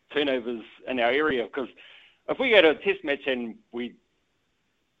turnovers in our area. Because if we go to a test match and we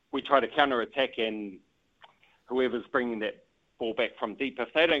try to counter-attack and whoever's bringing that ball back from deep,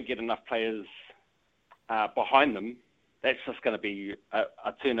 if they don't get enough players behind them, that's just going to be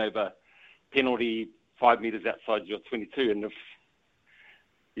a turnover penalty 5 metres outside your 22. And if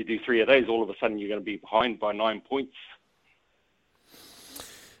you do 3 of those, all of a sudden you're going to be behind by 9 points.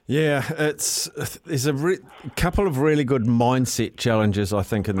 Yeah, there's a couple of really good mindset challenges, I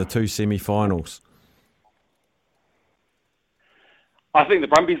think, in the 2 semi-finals. I think the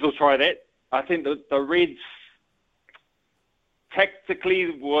Brumbies will try that. I think the Reds tactically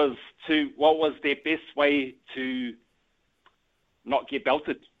what was their best way to not get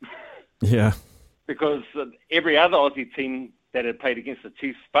belted. Yeah. Because every other Aussie team that had played against the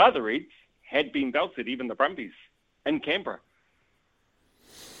Chiefs, bar the Reds, had been belted, even the Brumbies, in Canberra.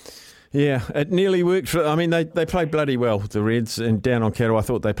 Yeah, it nearly worked. They played bloody well, the Reds, and down on Cattle, I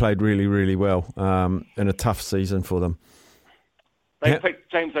thought they played really, really well in a tough season for them. They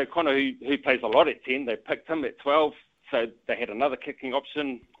picked James O'Connor, who plays a lot at 10. They picked him at 12, So they had another kicking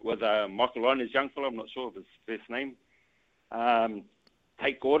option with Michael Liner's young fellow, I'm not sure of his first name.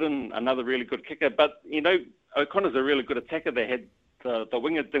 Tate Gordon, another really good kicker. But, O'Connor's a really good attacker. They had the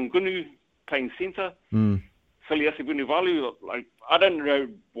winger Dingunu playing centre. Filiasi Vunivalu, I don't know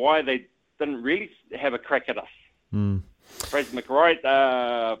why they didn't really have a crack at us. Fraser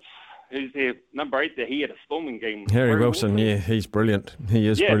McWright, who's their number 8 there, he had a storming game. Harry Wilson, yeah, he's brilliant. He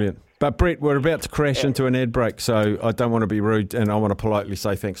is brilliant. But Brett, we're about to crash into an ad break, so I don't want to be rude and I want to politely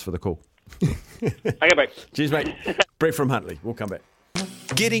say thanks for the call. Okay, mate. Cheers, mate. Brett from Huntley. We'll come back.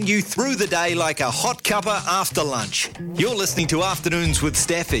 Getting you through the day like a hot cuppa after lunch. You're listening to Afternoons with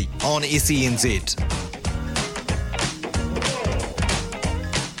Staffy on SENZ.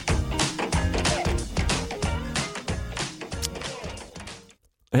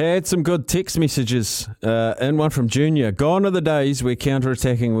 Had some good text messages, and one from Junior. Gone are the days where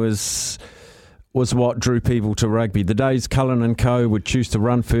counter-attacking was what drew people to rugby. The days Cullen and co would choose to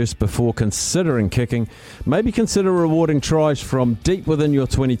run first before considering kicking. Maybe consider rewarding tries from deep within your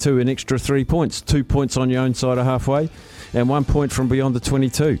 22, an extra 3 points, 2 points on your own side of halfway, and 1 point from beyond the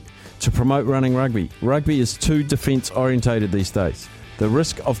 22 to promote running rugby. Rugby is too defence-orientated these days. The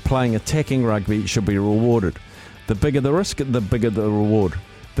risk of playing attacking rugby should be rewarded. The bigger the risk, the bigger the reward.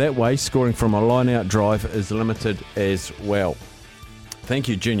 That way, scoring from a line-out drive is limited as well. Thank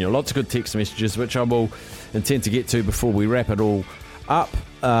you, Junior. Lots of good text messages, which I will intend to get to before we wrap it all up.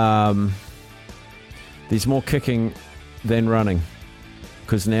 There's more kicking than running,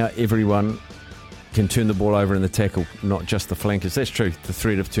 because now everyone can turn the ball over in the tackle, not just the flankers. That's true, the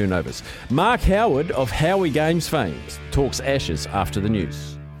threat of turnovers. Mark Howard of Howie Games fame talks Ashes after the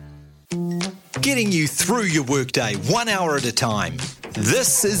news. Getting you through your workday 1 hour at a time.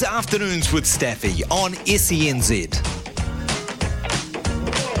 This is Afternoons with Staffy on SENZ.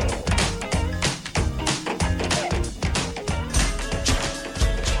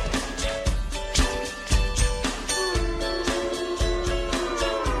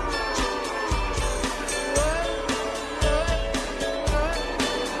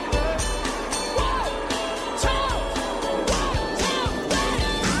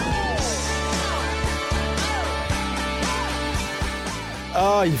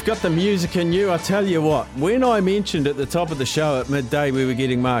 Oh, you've got the music in you. I tell you what, when I mentioned at the top of the show at midday we were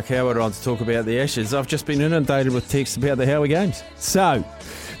getting Mark Howard on to talk about the Ashes, I've just been inundated with texts about the Howie Games. So,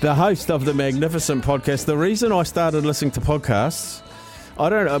 the host of the magnificent podcast, the reason I started listening to podcasts,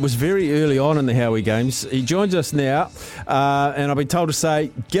 it was very early on in the Howie Games. He joins us now, and I've been told to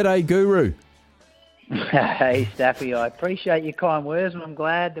say, G'day, Guru. Hey, Staffy, I appreciate your kind words, and I'm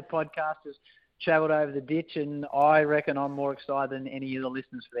glad the podcast has travelled over the ditch, and I reckon I'm more excited than any of the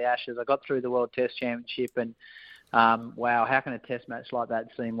listeners for the Ashes. I got through the World Test Championship, and wow, how can a Test match like that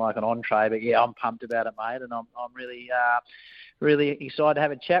seem like an entree? But yeah, I'm pumped about it, mate, and I'm really excited to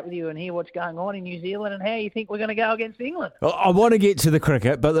have a chat with you and hear what's going on in New Zealand and how you think we're going to go against England. Well, I want to get to the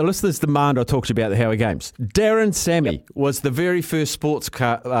cricket, but the listeners demand I talk to you about the Howie Games. Darren Sammy was the very first sports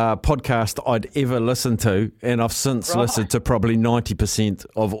podcast I'd ever listened to, and I've since listened to probably 90%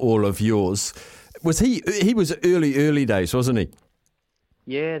 of all of yours. Was he was early days, wasn't he?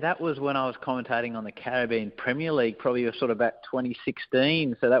 Yeah, that was when I was commentating on the Caribbean Premier League, probably sort of about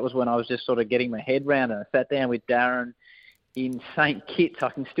 2016. So that was when I was just sort of getting my head round it. I sat down with Darren in St. Kitts. I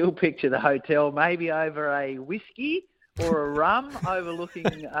can still picture the hotel, maybe over a whiskey or a rum overlooking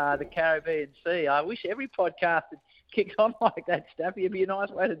the Caribbean Sea. I wish every podcast had kicked on like that, Staffy. It'd be a nice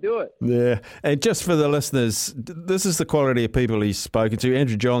way to do it. Yeah, and just for the listeners, this is the quality of people he's spoken to.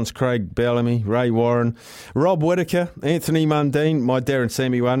 Andrew Johns, Craig Bellamy, Ray Warren, Rob Whittaker, Anthony Mundine, my Darren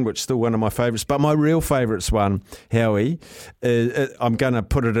Sammy one, which is still one of my favourites. But my real favourites one, Howie, I'm going to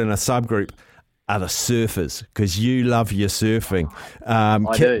put it in a subgroup, are the surfers, because you love your surfing. I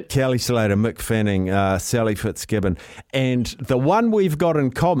do. Kelly Slater, Mick Fanning, Sally Fitzgibbon. And the one we've got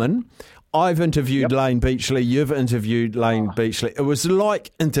in common, I've interviewed Lane Beachley, you've interviewed Lane Beachley. It was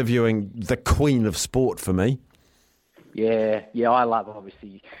like interviewing the queen of sport for me. Yeah, I love,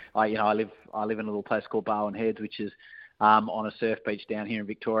 obviously, I live in a little place called Barwon Heads, which is on a surf beach down here in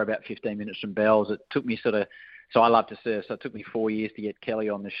Victoria, about 15 minutes from Bells. It took me so I love to surf, so it took me 4 years to get Kelly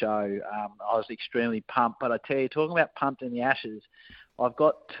on the show. I was extremely pumped, but I tell you, talking about pumped in the Ashes, I've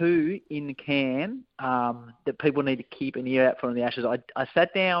got two in the can that people need to keep an ear out for in the Ashes. I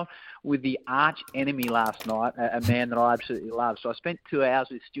sat down with the arch enemy last night, a man that I absolutely love. So I spent 2 hours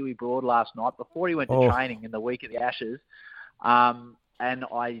with Stewie Broad last night before he went to training in the week of the Ashes. And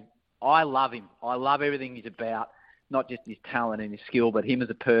I love him. I love everything he's about, not just his talent and his skill, but him as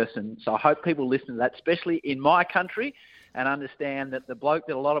a person. So I hope people listen to that, especially in my country, and understand that the bloke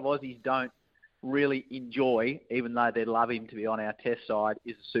that a lot of Aussies don't really enjoy, even though they'd love him to be on our test side,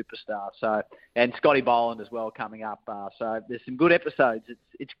 is a superstar. So, and Scotty Boland as well coming up. So there's some good episodes.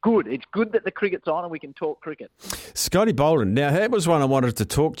 It's good. It's good that the cricket's on and we can talk cricket. Scotty Boland. Now, that was one I wanted to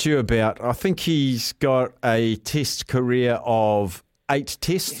talk to you about. I think he's got a test career of 8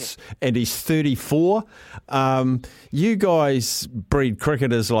 tests and he's 34. You guys breed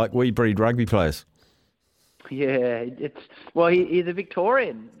cricketers like we breed rugby players. Yeah, he's a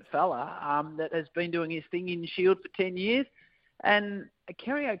Victorian fella that has been doing his thing in Shield for 10 years. And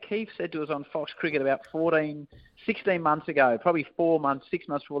Kerry O'Keefe said to us on Fox Cricket about 16 months ago, probably 6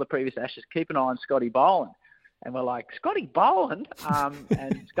 months before the previous Ashes, keep an eye on Scotty Boland. And we're like, Scotty Boland?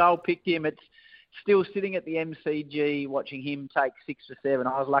 And Skull picked him. It's still sitting at the MCG watching him take 6 for 7.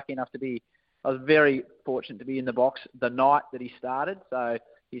 I was very fortunate to be in the box the night that he started. So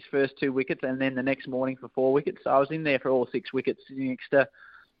his first 2 wickets and then the next morning for 4 wickets. So I was in there for all 6 wickets sitting next to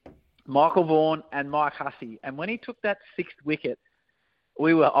Michael Vaughan and Mike Hussey. And when he took that 6th wicket,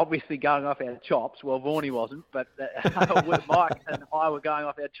 we were obviously going off our chops. Well, Vaughanie wasn't, but Mike and I were going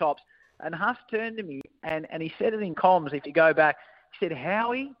off our chops. And Huss turned to me and he said it in comms, if you go back, he said,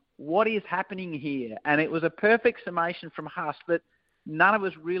 Howie, what is happening here? And it was a perfect summation from Huss that none of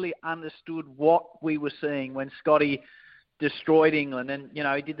us really understood what we were seeing when Scotty destroyed England. And, you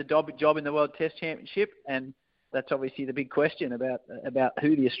know, he did the job in the World Test Championship, and that's obviously the big question about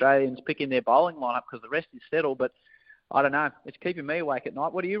who the Australians pick in their bowling lineup, because the rest is settled. But I don't know. It's keeping me awake at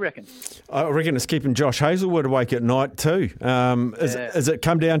night. What do you reckon? I reckon it's keeping Josh Hazlewood awake at night too. Has it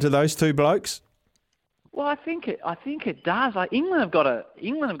come down to those two blokes? Well, I think it does. England have got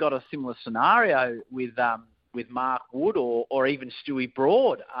a similar scenario with Mark Wood or even Stewie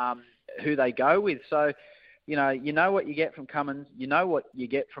Broad, who they go with. So, you know what you get from Cummins. You know what you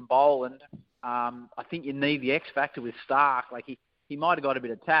get from Boland. I think you need the X factor with Stark. Like he might have got a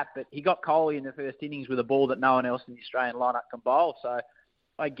bit of tap, but he got Kohli in the first innings with a ball that no one else in the Australian lineup can bowl. So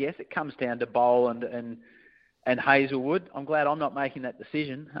I guess it comes down to Boland and Hazlewood. I'm glad I'm not making that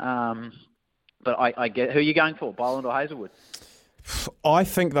decision. But I get who are you going for, Boland or Hazlewood? I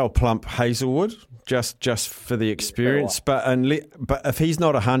think they'll plump Hazlewood just for the experience. But if he's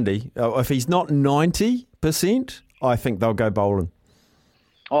not 100, if he's not 90%, I think they'll go Boland.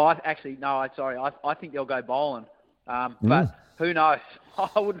 Oh, I think they'll go Boland. But who knows?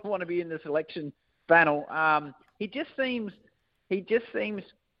 I wouldn't want to be in the selection panel. He just seems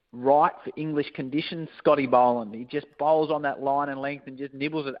right for English conditions, Scotty Boland. He just bowls on that line and length and just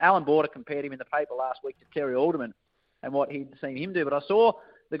nibbles it. Alan Border compared him in the paper last week to Terry Alderman and what he'd seen him do. But I saw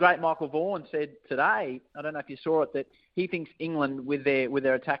the great Michael Vaughan said today, I don't know if you saw it, that he thinks England with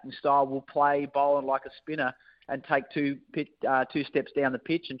their attacking style will play Boland like a spinner and take two steps down the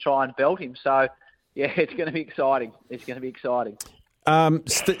pitch and try and belt him. So, yeah, it's going to be exciting.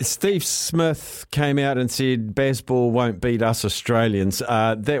 Steve Smith came out and said Bazball won't beat us Australians.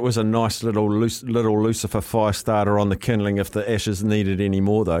 That was a nice little Lucifer Firestarter on the kindling if the Ashes needed any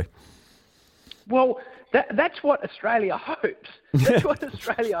more, though. Well, that's what Australia hopes. That's what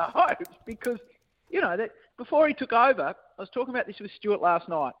Australia hopes because, that before he took over, I was talking about this with Stuart last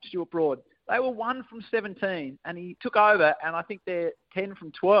night, Stuart Broad. They were 1 from 17 and he took over and I think they're 10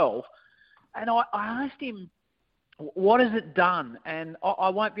 from 12. And I asked him, what has it done? And I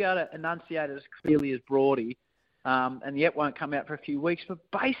won't be able to enunciate it as clearly as Broady, and yet won't come out for a few weeks. But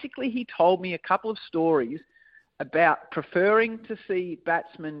basically he told me a couple of stories about preferring to see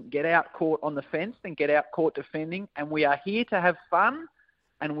batsmen get out caught on the fence than get out caught defending. And we are here to have fun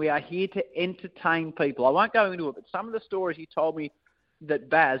and we are here to entertain people. I won't go into it, but some of the stories he told me that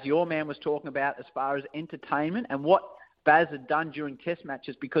Baz, your man, was talking about as far as entertainment and what Baz had done during test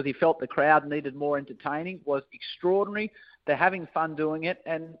matches because he felt the crowd needed more entertaining was extraordinary. They're having fun doing it,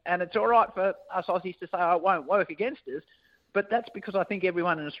 and it's all right for us Aussies to say, oh, it won't work against us, but that's because I think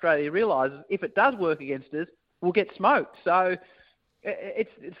everyone in Australia realises if it does work against us, we'll get smoked. So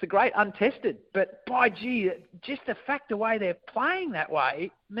it's the great untested, but by gee, just the fact the way they're playing that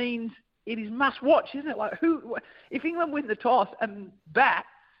way means it is must-watch, isn't it? Like, if England win the toss and bat,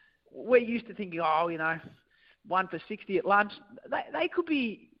 we're used to thinking, 1 for 60 at lunch. They could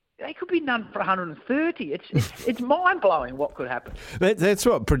be none for 130. It's mind-blowing what could happen. That's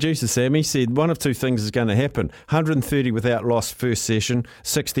what producer Sammy said. One of two things is going to happen. 130 without loss first session,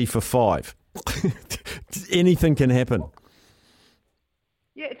 60 for 5. Anything can happen.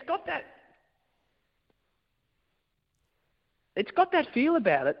 Yeah, it's got that feel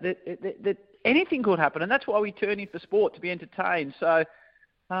about it that anything could happen, and that's why we turn in for sport, to be entertained. So,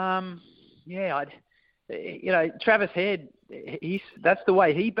 Travis Head, that's the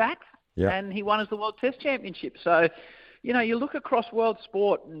way he bats, and he won us the World Test Championship. So, you look across world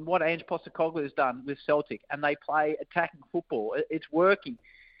sport and what Ange Postecoglou has done with Celtic, and they play attacking football. It's working.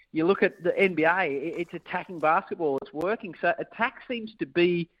 You look at the NBA, it's attacking basketball. It's working. So attack seems to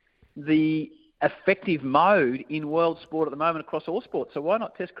be the effective mode in world sport at the moment across all sports. So why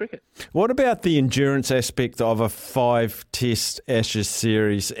not Test cricket? What about the endurance aspect of a 5-test Ashes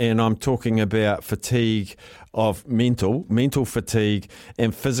series? And I'm talking about fatigue of mental fatigue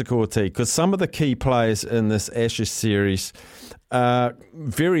and physical fatigue, because some of the key players in this Ashes series are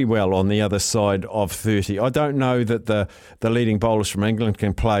very well on the other side of 30. I don't know that the leading bowlers from England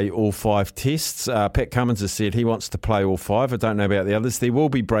can play all 5 tests. Pat Cummins has said he wants to play all 5. I don't know about the others. There will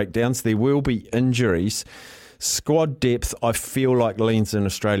be breakdowns. There will be injuries. Squad depth, I feel like, leans in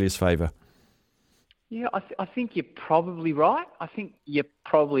Australia's favour. Yeah, I think you're probably right.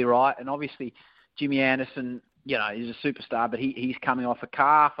 And obviously Jimmy Anderson, he's a superstar, but he's coming off a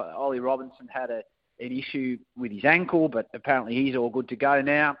calf. Ollie Robinson had an issue with his ankle, but apparently he's all good to go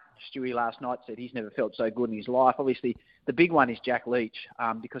now. Stewie last night said he's never felt so good in his life. Obviously, the big one is Jack Leach,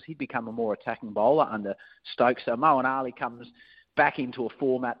 because he'd become a more attacking bowler under Stokes. So Moeen Ali comes back into a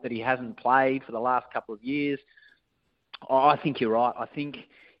format that he hasn't played for the last couple of years. I think you're right. I think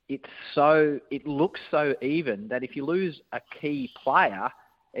it looks so even that if you lose a key player,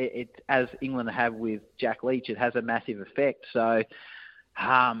 it as England have with Jack Leach, it has a massive effect. So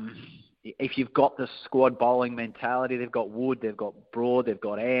if you've got the squad bowling mentality, they've got Wood, they've got Broad, they've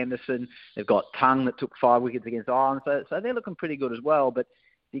got Anderson, they've got Tongue that took 5 wickets against Ireland. So they're looking pretty good as well. But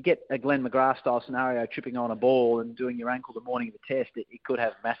if you get a Glenn McGrath-style scenario, tripping on a ball and doing your ankle the morning of the test, it could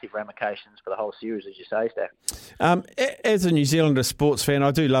have massive ramifications for the whole series, as you say, Staffy. As a New Zealander sports fan,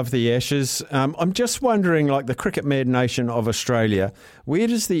 I do love the Ashes. I'm just wondering, like the cricket mad nation of Australia, where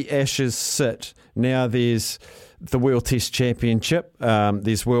does the Ashes sit? Now there's the World Test Championship,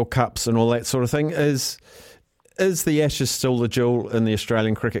 there's World Cups and all that sort of thing. Is the Ashes still the jewel in the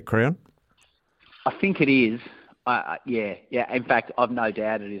Australian cricket crown? I think it is. Yeah. In fact, I've no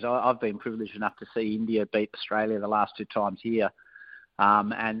doubt it is. I've been privileged enough to see India beat Australia the last 2 times here,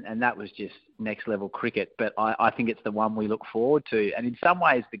 and that was just next level cricket. But I think it's the one we look forward to. And in some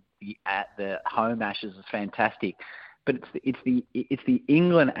ways, the home Ashes is fantastic. But it's the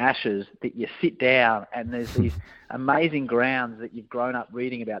England Ashes that you sit down and there's these amazing grounds that you've grown up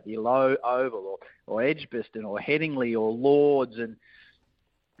reading about, the Low Oval or Edgbaston or Headingley or Lords, and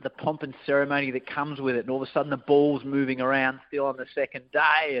the pomp and ceremony that comes with it, and all of a sudden the ball's moving around still on the second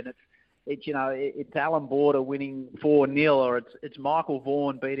day, and it's Alan Border winning 4-0, or it's Michael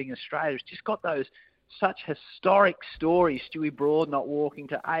Vaughan beating Australia. It's just got those such historic stories. Stewie Broad not walking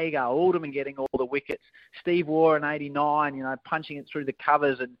to Agar, Alderman getting all the wickets, Steve Waugh in '89, punching it through the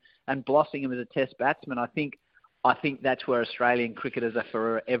covers and blossoming him as a Test batsman. I think that's where Australian cricketers are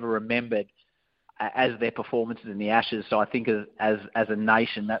forever remembered, as their performances in the Ashes. So I think as a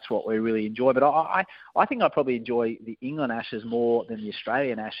nation, that's what we really enjoy. But I think I probably enjoy the England Ashes more than the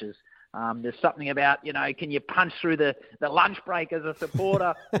Australian Ashes. There's something about, can you punch through the lunch break as a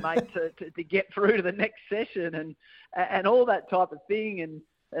supporter, mate, to get through to the next session and all that type of thing.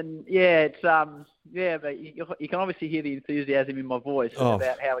 And yeah, it's but you can obviously hear the enthusiasm in my voice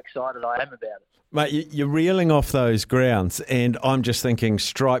about how excited I am about it. Mate, you're reeling off those grounds, and I'm just thinking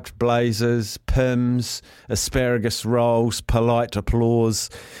striped blazers, Pims, asparagus rolls, polite applause.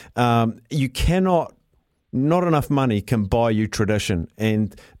 You cannot, not enough money can buy you tradition,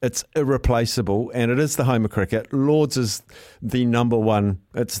 and it's irreplaceable, and it is the home of cricket. Lords is the number one.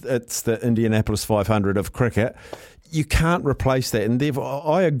 It's the Indianapolis 500 of cricket. You can't replace that, and therefore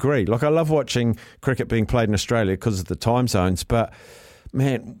I agree. Like, I love watching cricket being played in Australia because of the time zones, but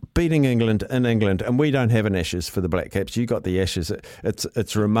man, beating England in England, and we don't have an Ashes for the Black Caps. You got the Ashes.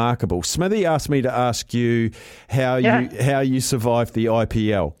 It's remarkable. Smithy asked me to ask you how you survived the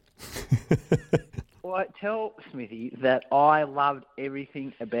IPL. Well, tell Smithy that I loved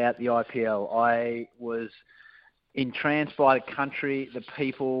everything about the IPL. I was entranced by the country, the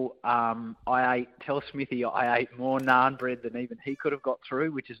people. Tell Smithy I ate more naan bread than even he could have got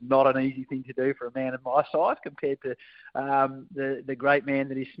through, which is not an easy thing to do for a man of my size compared to the great man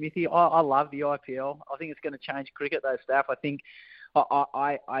that is Smithy. I love the IPL. I think it's going to change cricket, though, Staff. I think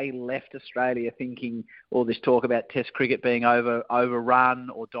I left Australia thinking all this talk about Test cricket being overrun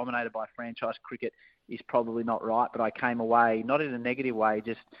or dominated by franchise cricket is probably not right, but I came away, not in a negative way,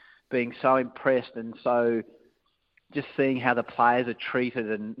 just being so impressed and so just seeing how the players are treated,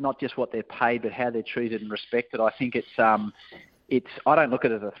 and not just what they're paid, but how they're treated and respected. I think it's I don't look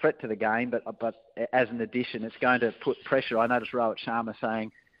at it as a threat to the game, but as an addition, it's going to put pressure. I noticed Rohit Sharma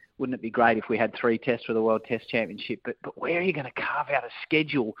saying wouldn't it be great if we had 3 tests for the World Test Championship? But where are you going to carve out a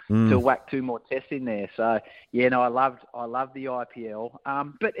schedule to whack 2 more tests in there? So yeah, no, I loved the IPL.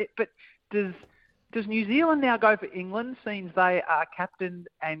 But does New Zealand now go for England, since they are captained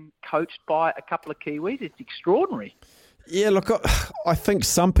and coached by a couple of Kiwis? It's extraordinary. Yeah, look, I think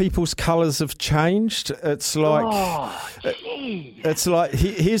some people's colours have changed. It's like, it's like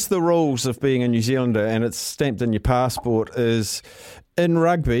here's the rules of being a New Zealander, and it's stamped in your passport. Is in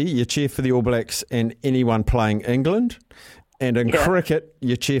rugby, you cheer for the All Blacks and anyone playing England, and in cricket,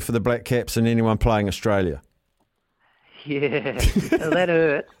 you cheer for the Black Caps and anyone playing Australia. Yeah, that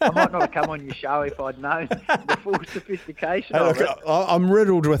hurt. I might not have come on your show if I'd known the full sophistication of it. I'm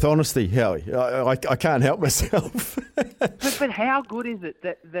riddled with honesty, Howie. I can't help myself. but how good is it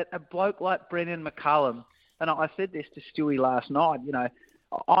that a bloke like Brendan McCullum, and I said this to Stewie last night, you know,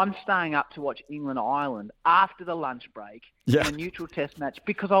 I'm staying up to watch England-Ireland after the lunch break in a neutral test match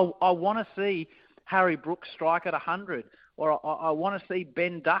because I want to see Harry Brooks strike at 100, or I want to see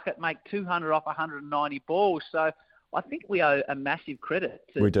Ben Duckett make 200 off 190 balls. So I think we owe a massive credit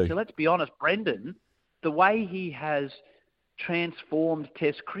to, we do. So let's be honest, Brendan, the way he has transformed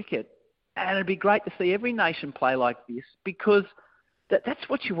Test cricket, and it'd be great to see every nation play like this because that's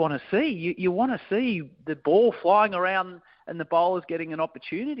what you want to see. You want to see the ball flying around and the bowlers getting an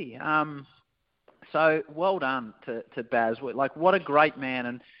opportunity. So well done to Baz. Like, what a great man.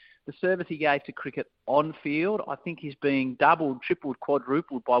 And the service he gave to cricket on field, I think he's being doubled, tripled,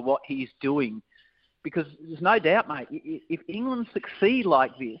 quadrupled by what he's doing. Because there's no doubt, mate, if England succeed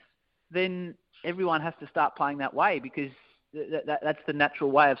like this, then everyone has to start playing that way because that's the natural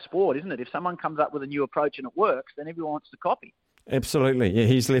way of sport, isn't it? If someone comes up with a new approach and it works, then everyone wants to copy. Absolutely. Yeah,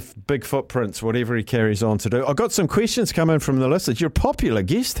 he's left big footprints, whatever he carries on to do. I've got some questions coming from the listeners. You're a popular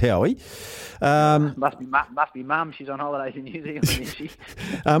guest, Howie. Must be Mum. She's on holidays in New Zealand, isn't she?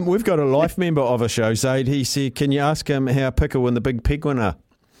 We've got a life member of a show, Zaid. He said, can you ask him how Pickle and the Big Penguin are?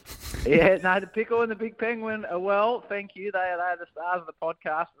 Yeah, no, the Pickle and the Big Penguin are well, thank you. They are the stars of the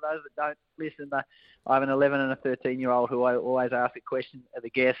podcast. For those that don't listen, I have an 11 and a 13-year-old who I always ask a question of the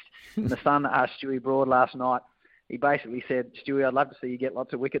guest. And the son asked Stewie Broad last night. He basically said, Stewie, I'd love to see you get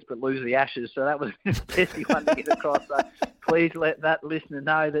lots of wickets but lose the Ashes. So that was a testy one to get across. So please let that listener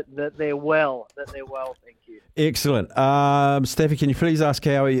know that they're well. Thank you. Excellent. Staffy, can you please ask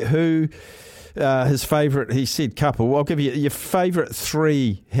Howie who... his favourite, he said couple. I'll give you your favourite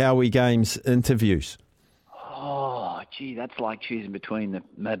 3 Howie Games interviews. Oh, gee, that's like choosing between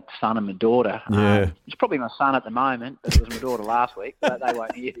my son and my daughter. Yeah. It's probably my son at the moment, but it was my daughter last week, but they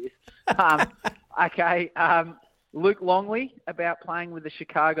won't hear this. Okay, Luke Longley about playing with the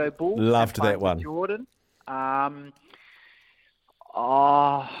Chicago Bulls. Loved that one. Jordan. There's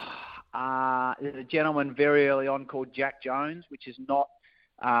a gentleman very early on called Jack Jones, which is not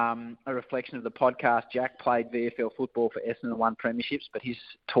a reflection of the podcast. Jack played VFL football for Essendon and won premierships, but his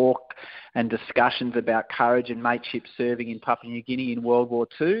talk and discussions about courage and mateship serving in Papua New Guinea in World War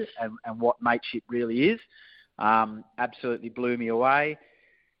II and what mateship really is absolutely blew me away.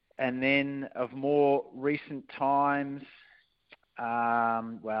 And then of more recent times,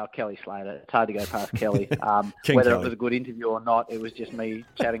 Kelly Slater. It's hard to go past Kelly. Whether Kelly. It was a good interview or not, it was just me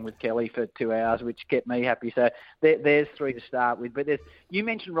chatting with Kelly for 2 hours, which kept me happy. So there's 3 to start with. But you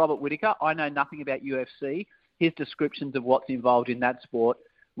mentioned Robert Whittaker. I know nothing about UFC. His descriptions of what's involved in that sport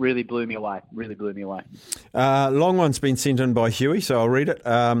really blew me away. Long one's been sent in by Huey, so I'll read it.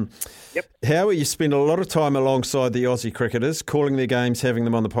 Yep. Howie, you spend a lot of time alongside the Aussie cricketers, calling their games, having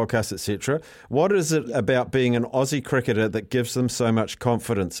them on the podcast, etc. What is it about being an Aussie cricketer that gives them so much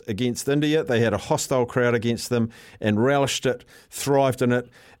confidence? Against India, they had a hostile crowd against them and relished it, thrived in it,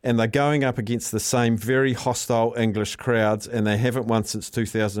 and they're going up against the same very hostile English crowds, and they haven't won since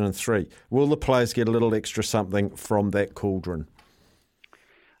 2003. Will the players get a little extra something from that cauldron?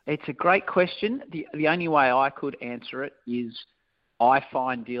 It's a great question. The only way I could answer it is I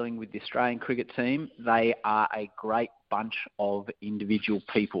find dealing with the Australian cricket team, they are a great bunch of individual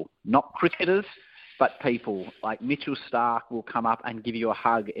people. Not cricketers, but people. Like Mitchell Starc will come up and give you a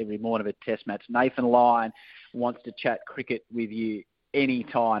hug every morning of a test match. Nathan Lyon wants to chat cricket with you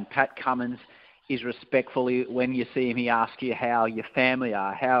anytime. Pat Cummins is respectful. When you see him, he asks you how your family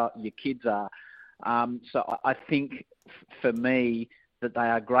are, how your kids are. So I think for me, that they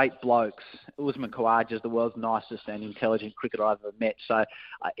are great blokes. Usman Khawaja is the world's nicest and intelligent cricketer I've ever met. So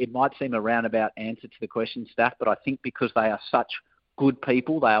it might seem a roundabout answer to the question, Staff, but I think because they are such good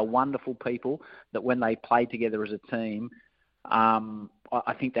people, they are wonderful people, that when they play together as a team,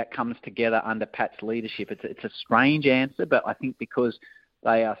 I think that comes together under Pat's leadership. It's a strange answer, but I think because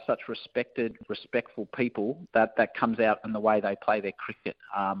they are such respectful people that comes out in the way they play their cricket.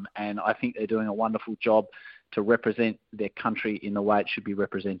 And I think they're doing a wonderful job to represent their country in the way it should be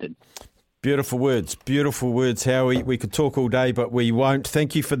represented. Beautiful words, Howie. We could talk all day, but we won't.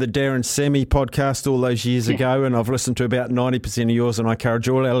 Thank you for the Darren Sammy podcast all those years ago, and I've listened to about 90% of yours, and I encourage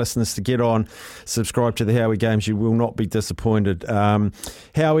all our listeners to get on, subscribe to the Howie Games. You will not be disappointed.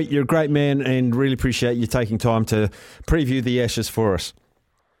 Howie, you're a great man, and really appreciate you taking time to preview the Ashes for us.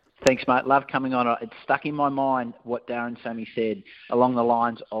 Thanks, mate. Love coming on. It stuck in my mind what Darren Sammy said along the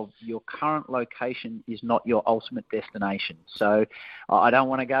lines of your current location is not your ultimate destination. So I don't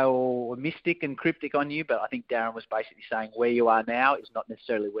want to go all mystic and cryptic on you, but I think Darren was basically saying where you are now is not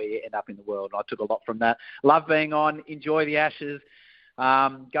necessarily where you end up in the world. And I took a lot from that. Love being on. Enjoy the Ashes.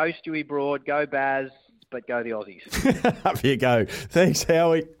 Go Stewie Broad. Go Baz. But go the Aussies. Up you go. Thanks,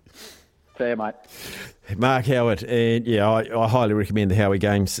 Howie. See you, mate. Mark Howard, and I highly recommend the Howie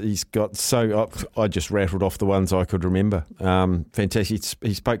Games. He's got I just rattled off the ones I could remember. Fantastic.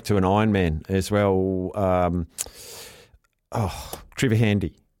 He spoke to an Iron Man as well. Trevor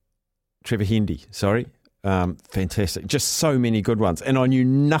Hendy, sorry. Fantastic. Just so many good ones. And I knew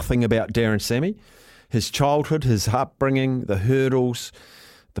nothing about Darren Sammy, his childhood, his upbringing, the hurdles,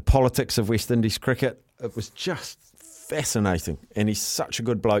 the politics of West Indies cricket. It was just fascinating. And he's such a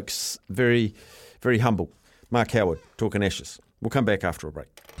good bloke, very, very humble. Mark Howard, talking Ashes. We'll come back after a break.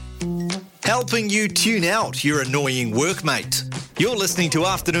 Helping you tune out your annoying workmate. You're listening to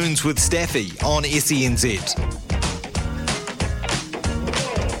Afternoons with Staffy on SENZ.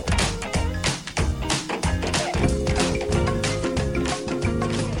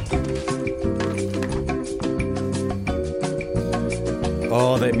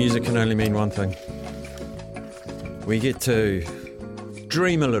 Oh, that music can only mean one thing. We get to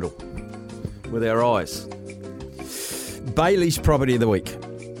dream a little with our eyes. Bailey's Property of the Week.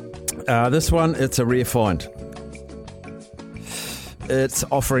 This one, it's a rare find. It's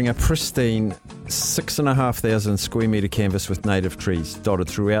offering a pristine 6,500 square metre canvas with native trees dotted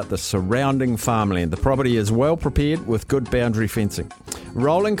throughout the surrounding farmland. The property is well prepared with good boundary fencing,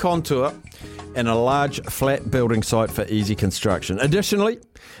 rolling contour and a large flat building site for easy construction. Additionally,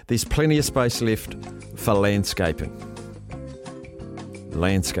 there's plenty of space left for landscaping,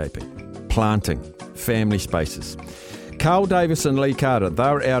 planting, family spaces. Carl Davis and Lee Carter,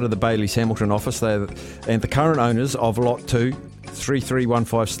 they're out of the Bailey's Hamilton office, and the current owners of Lot 2,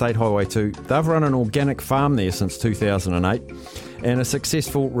 3315 State Highway 2. They've run an organic farm there since 2008 and a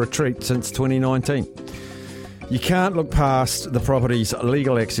successful retreat since 2019. You can't look past the property's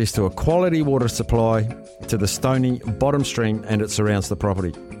legal access to a quality water supply to the Stony bottom stream, and it surrounds the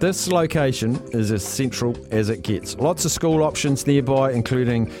property. This location is as central as it gets. Lots of school options nearby,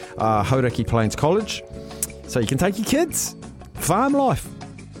 including Hauraki Plains College, so you can take your kids. Farm life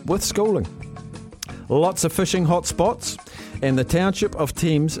with schooling. Lots of fishing hotspots, and the township of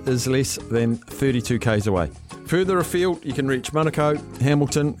Thames is less than 32 k's away. Further afield, you can reach Manukau,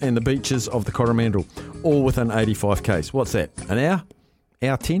 Hamilton and the beaches of the Coromandel, all within 85 k's. What's that, an hour?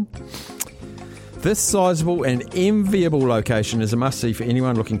 Hour 10? This sizable and enviable location is a must-see for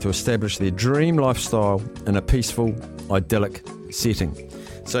anyone looking to establish their dream lifestyle in a peaceful, idyllic setting.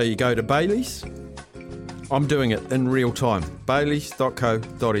 So you go to Bailey's. I'm doing it in real time.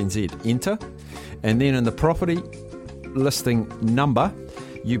 Baileys.co.nz. Enter. And then in the property listing number,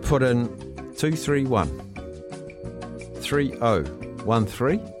 you put in 231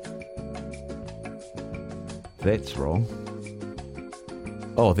 3013. That's wrong.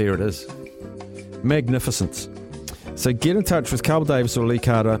 Oh, there it is. Magnificent. So get in touch with Carl Davis or Lee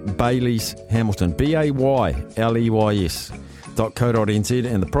Carter, Bailey's Hamilton, BAYLEYS.co.nz,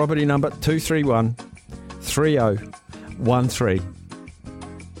 and the property number 231 3013.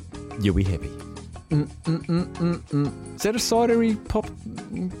 You'll be happy. Is that a cidery pop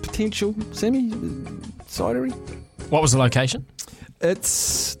potential, Sammy? Cidery? What was the location?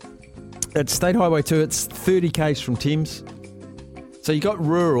 It's State Highway 2. It's 30 k's from Thames. So you got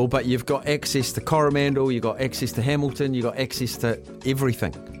rural, but you've got access to Coromandel, you've got access to Hamilton, you've got access to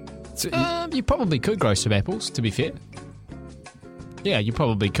everything. So you probably could grow some apples, to be fair. Yeah, you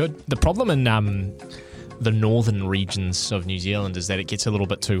probably could. The problem in the northern regions of New Zealand is that it gets a little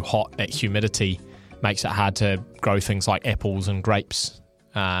bit too hot. That humidity makes it hard to grow things like apples and grapes.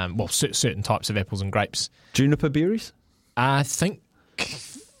 Certain types of apples and grapes. Juniper berries? Here's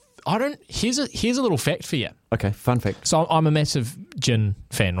a little fact for you. Okay, fun fact. So I'm a massive gin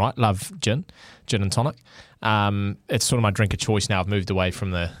fan, right? Love gin and tonic. It's sort of my drink of choice now. I've moved away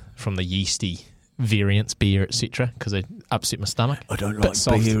from the yeasty variants, beer, etc., because they upset my stomach. I don't Bit like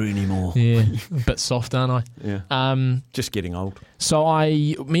soft. beer anymore. Yeah, a bit soft, aren't I? Yeah. Just getting old. So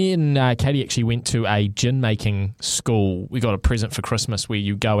me and Katie actually went to a gin making school. We got a present for Christmas where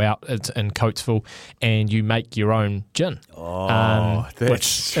you go out in Coatesville and you make your own gin.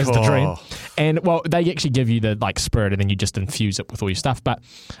 Which is the dream. And well, they actually give you the spirit and then you just infuse it with all your stuff. But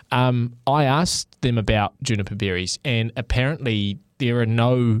I asked them about juniper berries, and apparently there are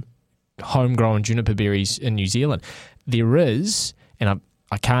no homegrown juniper berries in New Zealand. There is, and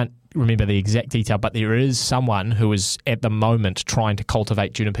I can't remember the exact detail, but there is someone who is at the moment trying to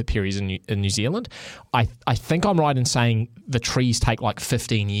cultivate juniper berries in New Zealand. I think I'm right in saying the trees take like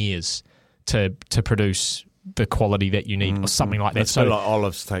 15 years to produce the quality that you need, or something like that. So like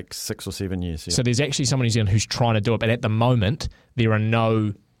olives take 6 or 7 years. Yeah. So there's actually someone in New Zealand who's trying to do it, but at the moment there are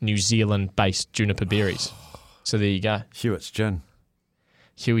no New Zealand-based juniper berries. So there you go. Hewitt's Gin.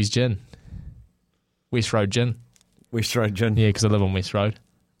 Huey's Gin. West Road Gin. West Road Gin. Yeah, because I live on West Road.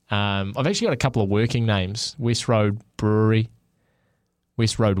 I've actually got a couple of working names. West Road Brewery.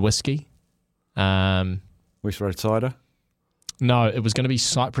 West Road Whiskey. West Road Cider. No, it was going to be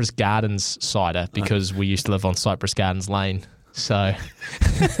Cypress Gardens Cider because we used to live on Cypress Gardens Lane. So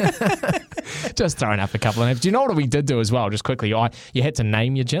just throwing up a couple of names. Do you know what we did do as well? Just quickly, you had to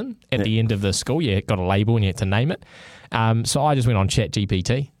name your gin at the end of the school. You got a label and you had to name it. So I just went on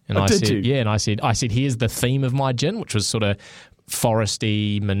ChatGPT and I said, here's the theme of my gin, which was sort of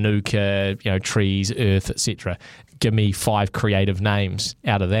foresty, manuka, trees, earth, etc. Give me 5 creative names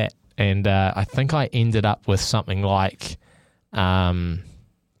out of that, and I think I ended up with something like, what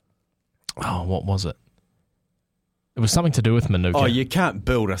was it? It was something to do with manuka. Oh, you can't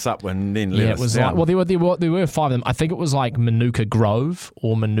build us up and then let us it was down. like, well, there were 5 of them. I think it was like Manuka Grove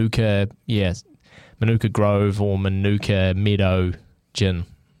or Manuka Grove or Manuka Meadow Gin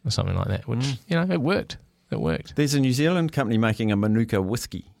or something like that, which, it worked. It worked. There's a New Zealand company making a Manuka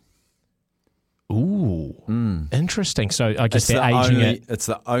whiskey. Ooh, interesting. So I guess they're aging it. It's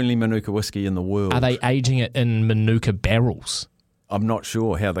the only Manuka whiskey in the world. Are they aging it in Manuka barrels? I'm not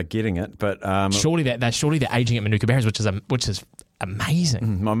sure how they're getting it, but surely they're aging it in Manuka barrels, which is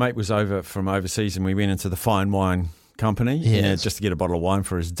amazing. My mate was over from overseas, and we went into the fine wine company just to get a bottle of wine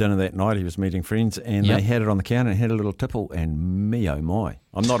for his dinner that night. He was meeting friends, and they had it on the counter and had a little tipple, and me oh my.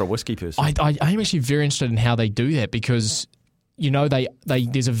 I'm not a whiskey person. I'm actually very interested in how they do that because, they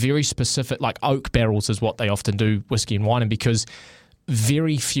there's a very specific, like oak barrels is what they often do whiskey and wine in, because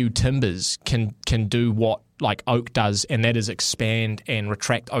very few timbers can do what like oak does, and that is expand and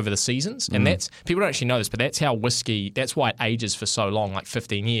retract over the seasons. And that's, people don't actually know this, but that's how whiskey, that's why it ages for so long, like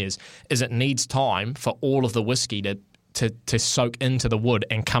 15 years, is it needs time for all of the whiskey to soak into the wood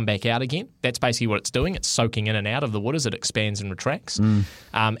and come back out again. That's basically what it's doing. It's soaking in and out of the wood as it expands and retracts. And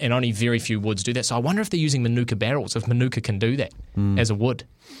only very few woods do that. So I wonder if they're using Manuka barrels, if Manuka can do that as a wood.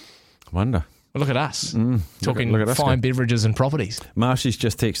 I wonder. Well, look at us, talking look at us fine beverages and properties. Marshy's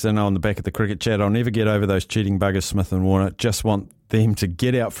just texted in on the back of the cricket chat. I'll never get over those cheating buggers, Smith and Warner. Just want them to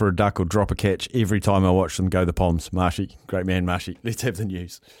get out for a duck or drop a catch every time I watch them go the Poms. Marshy, great man, Marshy. Let's have the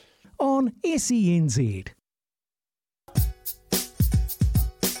news. On SENZ.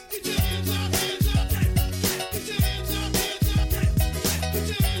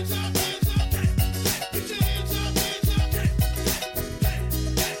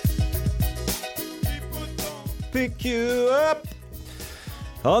 Pick you up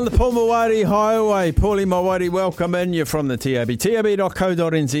on the Pumawari Highway. Paulie Mawari, welcome in. You're from the TAB.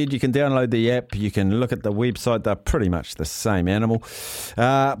 TAB.co.nz. You can download the app. You can look at the website. They're pretty much the same animal.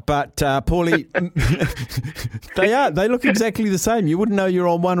 But Paulie, they look exactly the same. You wouldn't know you're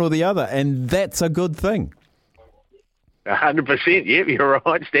on one or the other, and that's a good thing. 100%. Yep, you're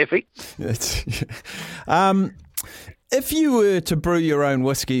right, Staffy. If you were to brew your own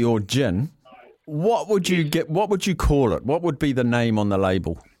whiskey or gin, what would you get? What would you call it? What would be the name on the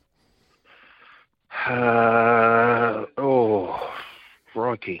label?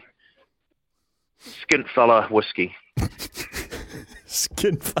 Crikey. Skintfella whiskey.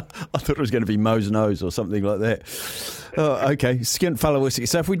 Skintfella. I thought it was going to be Moe's Nose or something like that. Oh, okay, Skintfella whiskey.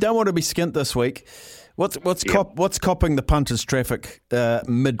 So if we don't want to be skint this week, what's copping the punters' traffic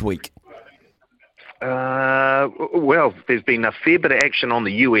midweek? Well, there's been a fair bit of action on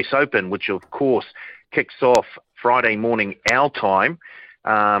the US Open, which of course kicks off Friday morning our time.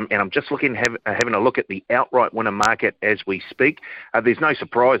 And I'm just having a look at the outright winner market as we speak. There's no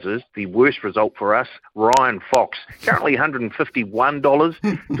surprises. The worst result for us, Ryan Fox, currently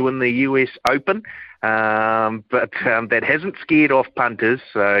 $151 to win the US Open. But that hasn't scared off punters.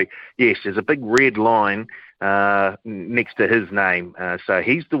 So, yes, there's a big red line next to his name. So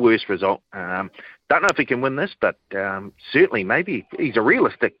he's the worst result. Don't know if he can win this, but certainly maybe he's a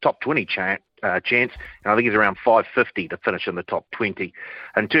realistic top 20 chance, and I think he's around 550 to finish in the top 20.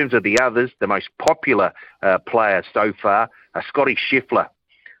 In terms of the others, the most popular player so far, Scotty Scheffler,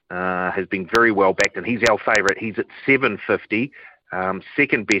 has been very well backed, and he's our favourite. He's at 750.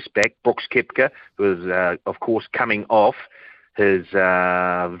 Second best back, Brooks Koepka, who is, of course, coming off his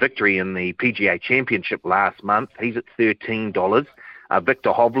victory in the PGA Championship last month. He's at $13.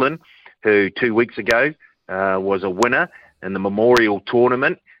 Victor Hovland, who 2 weeks ago was a winner in the Memorial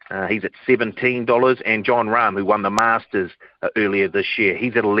Tournament, he's at $17. And John Rahm, who won the Masters earlier this year,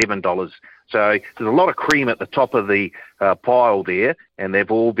 he's at $11. So there's a lot of cream at the top of the pile there, and they've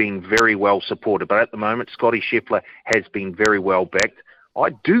all been very well supported. But at the moment, Scotty Scheffler has been very well backed.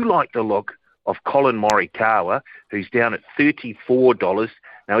 I do like the look of Colin Morikawa, who's down at $34.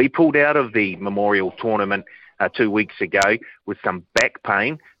 Now, he pulled out of the Memorial Tournament 2 weeks ago with some back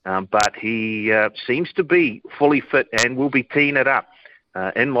pain, but he seems to be fully fit and will be teeing it up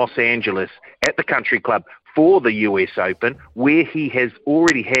in Los Angeles at the Country Club for the US Open, where he has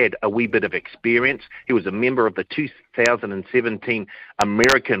already had a wee bit of experience. He was a member of the 2017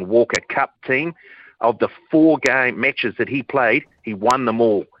 American Walker Cup team. Of the 4 game matches that he played, he won them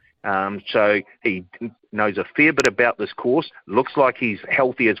all. So he knows a fair bit about this course. Looks like he's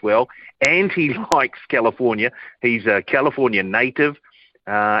healthy as well, and he likes California. He's a California native.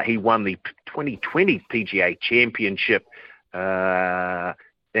 He won the 2020 PGA Championship,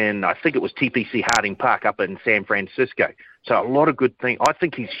 and I think it was TPC Harding Park up in San Francisco. So a lot of good things. I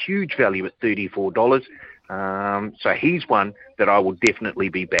think he's huge value at $34. So he's one that I will definitely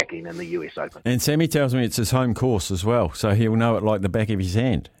be backing in the US Open. And Sammy tells me it's his home course as well, so he'll know it like the back of his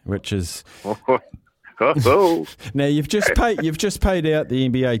hand, which is... Now, you've just paid out the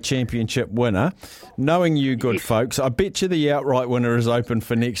NBA championship winner. Knowing you good folks, I bet you the outright winner is open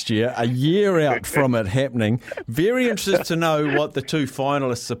for next year, a year out from it happening. Very interested to know what the 2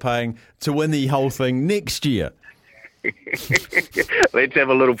 finalists are paying to win the whole thing next year. Let's have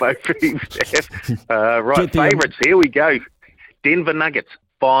a little vote for him, Steph. Right, favourites, here we go. Denver Nuggets,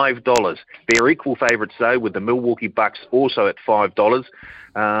 $5. They're equal favourites, though, with the Milwaukee Bucks also at $5.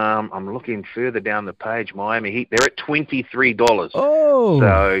 I'm looking further down the page. Miami Heat, they're at $23. Oh!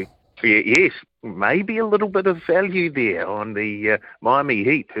 So, yes, maybe a little bit of value there on the Miami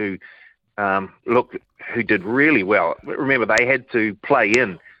Heat, who did really well. Remember, they had to play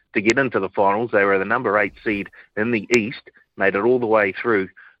in to get into the finals. They were the number 8 seed in the East, made it all the way through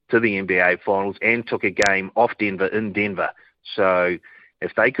to the NBA Finals, and took a game off Denver in Denver. So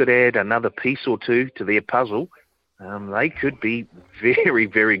if they could add another piece or two to their puzzle, they could be very,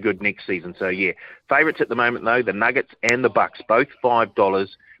 very good next season. So, yeah, favourites at the moment, though, the Nuggets and the Bucks, both $5.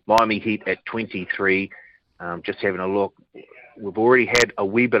 Miami Heat at $23. Just having a look. We've already had a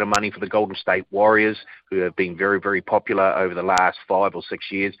wee bit of money for the Golden State Warriors, who have been very, very popular over the last 5 or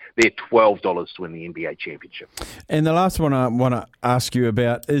 6 years. They're $12 to win the NBA championship. And the last one I want to ask you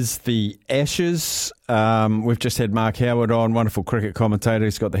about is the Ashes. We've just had Mark Howard on, wonderful cricket commentator.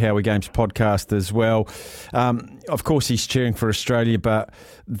 He's got the Howie Games podcast as well. Of course, he's cheering for Australia, but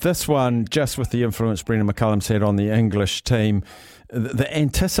this one, just with the influence Brendan McCullum's had on the English team, the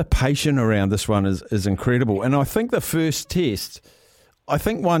anticipation around this one is incredible. And I think the first test, I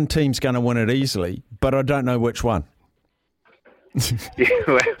think one team's going to win it easily, but I don't know which one. Yeah,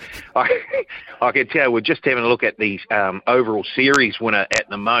 well, I can tell we're just having a look at the overall series winner at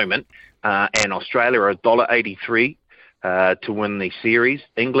the moment, and Australia are $1.83 to win the series.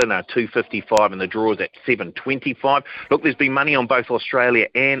 England are $2.55, and the draw is at $7.25. Look, there's been money on both Australia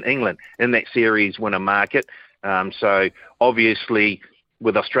and England in that series winner market. So obviously,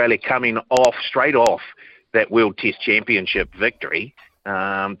 with Australia coming straight off that World Test Championship victory,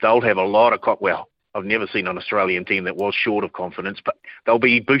 they'll have a lot of well, I've never seen an Australian team that was short of confidence, but they'll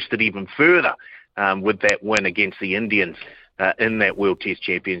be boosted even further with that win against the Indians in that World Test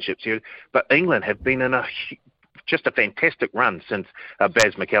Championship series. But England have been in just a fantastic run since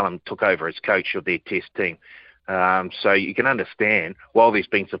Baz McCallum took over as coach of their Test team. So you can understand why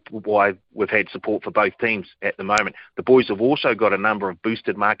we've had support for both teams at the moment. The boys have also got a number of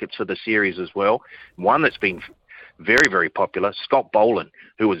boosted markets for the series as well. One that's been very, very popular, Scott Boland,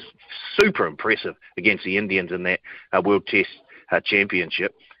 who was super impressive against the Indians in that World Test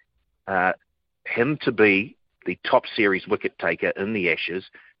Championship. Him to be the top series wicket taker in the Ashes,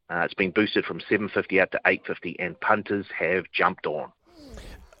 it's been boosted from $7.50 out to $8.50, and punters have jumped on.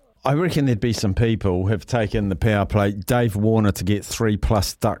 I reckon there'd be some people who have taken the power play, Dave Warner, to get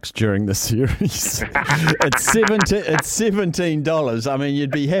 3+ ducks during the series. It's $17. I mean,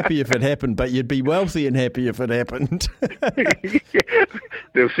 you'd be happy if it happened, but you'd be wealthy and happy if it happened.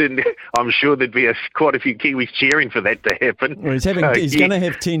 I'm sure there'd be quite a few Kiwis cheering for that to happen. Well, he's going to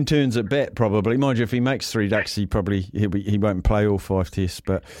have 10 turns at bat, probably. Mind you, if he makes 3 ducks, he won't play all 5 tests.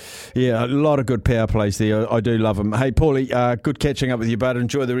 But yeah, a lot of good power plays there. I do love them. Hey, Paulie, good catching up with you, bud.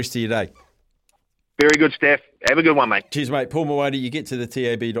 Enjoy the rest of your day. Very good, Steph. Have a good one, mate. Cheers, mate. Paul Mawadi, you get to the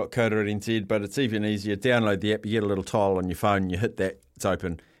tab.co.nz, but it's even easier. Download the app, you get a little tile on your phone, you hit that, it's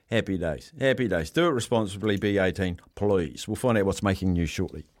open. Happy days. Happy days. Do it responsibly, be 18, please. We'll find out what's making news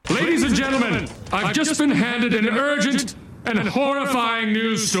shortly. Ladies and gentlemen, I've just been handed an urgent and horrifying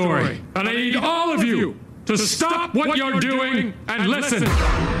news story, and I need all of you to stop what you're doing and listen.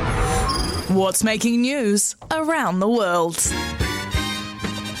 What's making news around the world?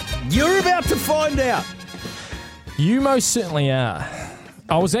 You're about to find out. You most certainly are.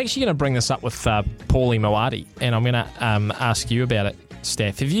 I was actually going to bring this up with Paulie Mawadi, and I'm going to ask you about it,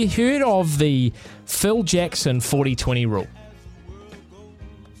 Steph. Have you heard of the Phil Jackson 40-20 rule?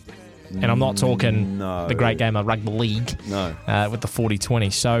 And I'm not talking the great game of rugby league with the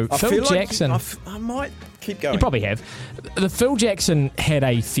 40-20 So Phil Jackson... I might keep going. You probably have. The Phil Jackson had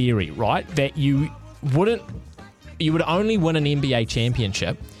a theory, right, that you would only win an NBA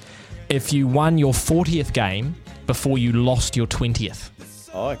championship if you won your 40th game before you lost your 20th.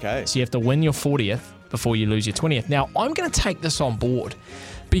 Oh, okay. So you have to win your 40th before you lose your 20th. Now, I'm going to take this on board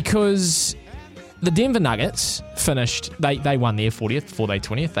because the Denver Nuggets finished, they won their 40th before their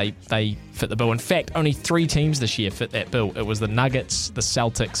 20th. They fit the bill. In fact, only 3 teams this year fit that bill. It was the Nuggets, the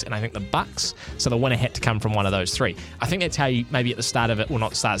Celtics, and I think the Bucks. So the winner had to come from one of those 3. I think that's how you, maybe at the start of it, well,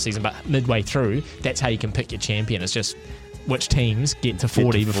 not the start of the season, but midway through, that's how you can pick your champion. It's just which teams get to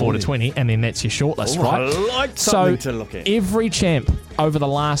 40 before the 20, and then that's your shortlist, right? I like something to look at. Every champ over the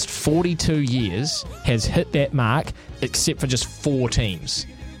last 42 years has hit that mark, except for just 4 teams.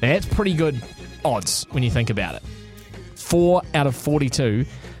 Now, that's pretty good odds when you think about it. 4 out of 42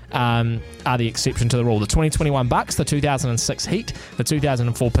 are the exception to the rule. The 2021 Bucks, the 2006 Heat, the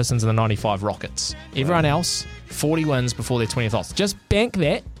 2004 Pistons, and the 95 Rockets. Everyone else, 40 wins before their 20th loss. Just bank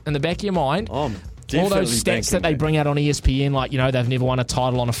that in the back of your mind. All those stats that they bring out on ESPN, like, they've never won a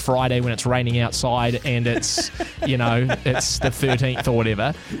title on a Friday when it's raining outside and it's, it's the 13th or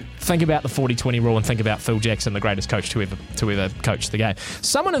whatever. Think about the 40-20 rule and think about Phil Jackson, the greatest coach to ever coach the game.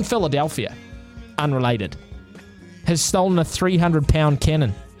 Someone in Philadelphia, unrelated, has stolen a 300-pound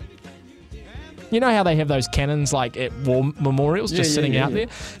cannon. You know how they have those cannons like at war memorials just sitting out there?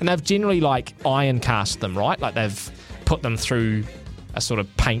 And they've generally iron cast them, right? Like they've put them through a sort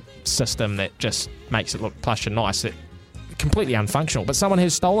of paint system that just makes it look plush and nice. It's completely unfunctional. But someone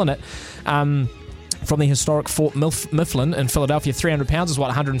has stolen it from the historic Fort Mifflin in Philadelphia. 300 pounds is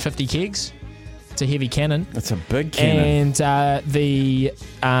 150 kegs. It's a heavy cannon. It's a big cannon. And the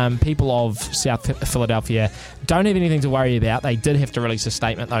people of South Philadelphia don't have anything to worry about. They did have to release a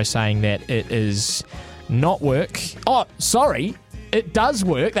statement, though, saying that it is not work. Oh, sorry. It does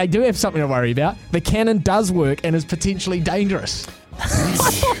work. They do have something to worry about. The cannon does work and is potentially dangerous.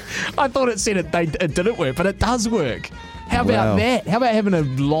 I thought it said it didn't work, but it does work. How about that? How about having a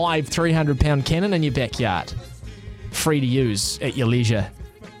live 300-pound cannon in your backyard? Free to use at your leisure.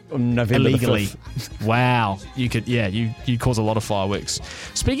 November illegally. Wow. You could, you'd cause a lot of fireworks.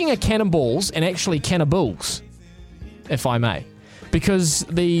 Speaking of cannonballs and actually cannibals, if I may, because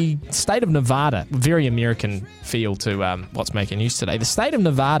the state of Nevada, very American feel to what's making news today, the state of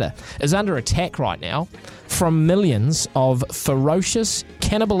Nevada is under attack right now from millions of ferocious,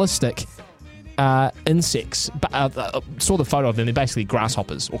 cannibalistic insects. Saw the photo of them. They're basically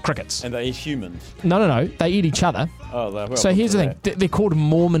grasshoppers or crickets. And they eat humans? No. They eat each other. Oh, so here's the thing. They're called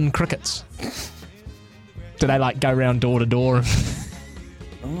Mormon crickets. Do they go around door to door and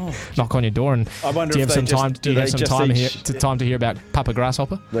knock on your door? And I wonder do you if have some time? Do you have some time to hear about Papa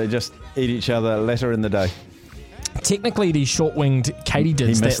Grasshopper? They just eat each other later in the day. Technically, these short-winged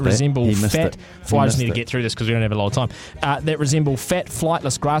katydids that resemble fat... I just need to get through this because we don't have a lot of time. That resemble fat,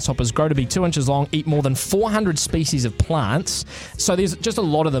 flightless grasshoppers grow to be 2 inches long, eat more than 400 species of plants. So there's just a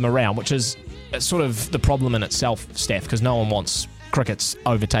lot of them around, which is sort of the problem in itself, Staff, because no one wants crickets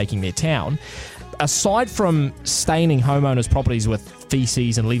overtaking their town. Aside from staining homeowners' properties with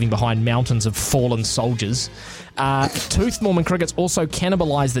feces and leaving behind mountains of fallen soldiers, toothed Mormon crickets also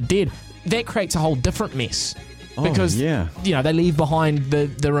cannibalise the dead. That creates a whole different mess. Because they leave behind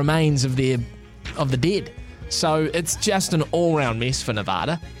the remains of the dead. So it's just an all-round mess for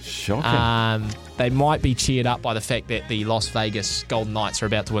Nevada. Shocking. They might be cheered up by the fact that the Las Vegas Golden Knights are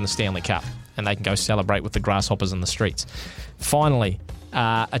about to win the Stanley Cup, and they can go celebrate with the grasshoppers in the streets. Finally,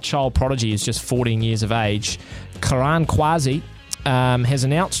 a child prodigy is just 14 years of age. Karan Kwasi has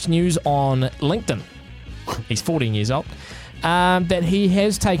announced news on LinkedIn. He's 14 years old. That he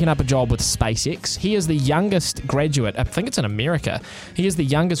has taken up a job with SpaceX. He is the youngest graduate, I think it's in America. He is the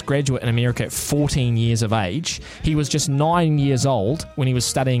youngest graduate in America at 14 years of age. He was just 9 years old when he was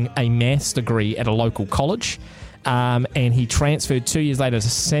studying a maths degree at a local college. And he transferred 2 years later to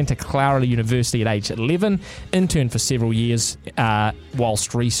Santa Clara University at age 11, interned for several years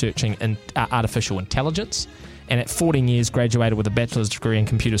whilst researching in artificial intelligence. And at 14 years, graduated with a bachelor's degree in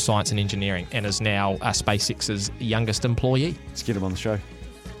computer science and engineering, and is now SpaceX's youngest employee. Let's get him on the show.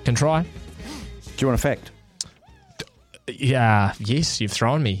 Can try. Do you want a fact? Yeah, yes, you've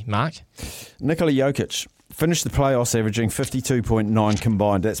thrown me, Mark. Nikola Jokic finished the playoffs averaging 52.9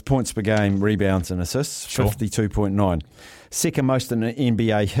 combined. That's points per game, rebounds and assists. Sure. 52.9. Second most in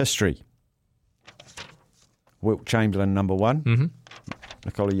NBA history. Wilt Chamberlain, number one. Mm-hmm.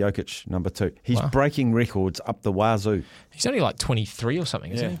 Nikola Jokic, number 2. He's breaking records up the wazoo. He's only like 23 or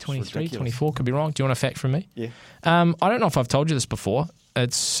something, isn't he? 23, 24, could be wrong. Do you want a fact from me? Yeah. I don't know if I've told you this before.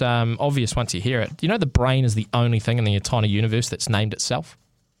 It's obvious once you hear it. Do you know the brain is the only thing in the entire universe that's named itself?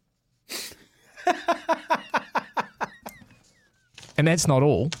 And that's not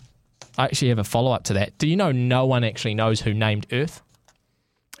all. I actually have a follow-up to that. Do you know no one actually knows who named Earth?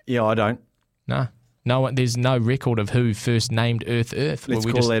 Yeah, I don't. No. No one. There's no record of who first named Earth. Let's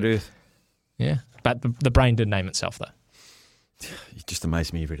call that Earth. Yeah, but the brain did name itself, though. You just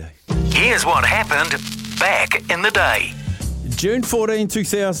amaze me every day. Here's what happened back in the day. June 14,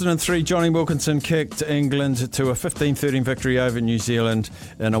 2003, Johnny Wilkinson kicked England to a 15-13 victory over New Zealand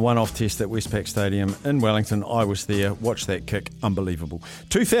in a one-off test at Westpac Stadium in Wellington. I was there. Watch that kick. Unbelievable.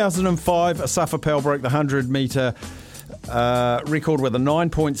 2005, Asafa Powell broke the 100-metre record with a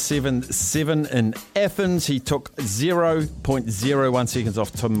 9.77 in Athens. He took 0.01 seconds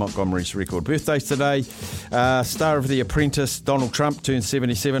off Tim Montgomery's record. Birthdays today, star of The Apprentice, Donald Trump, turns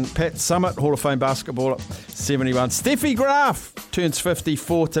 77. Pat Summitt, Hall of Fame basketballer, 71. Steffi Graf turns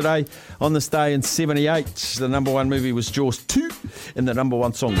 54 today. On this day in 78, the number one movie was Jaws 2, and the number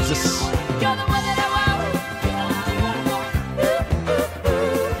one song was this.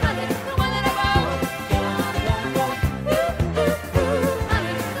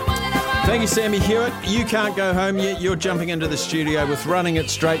 Thank you, Sammy Hewitt. You can't go home yet. You're jumping into the studio with Running It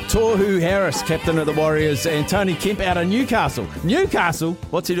Straight. Tohu Harris, captain of the Warriors, and Tony Kemp out of Newcastle. Newcastle?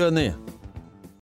 What's he doing there?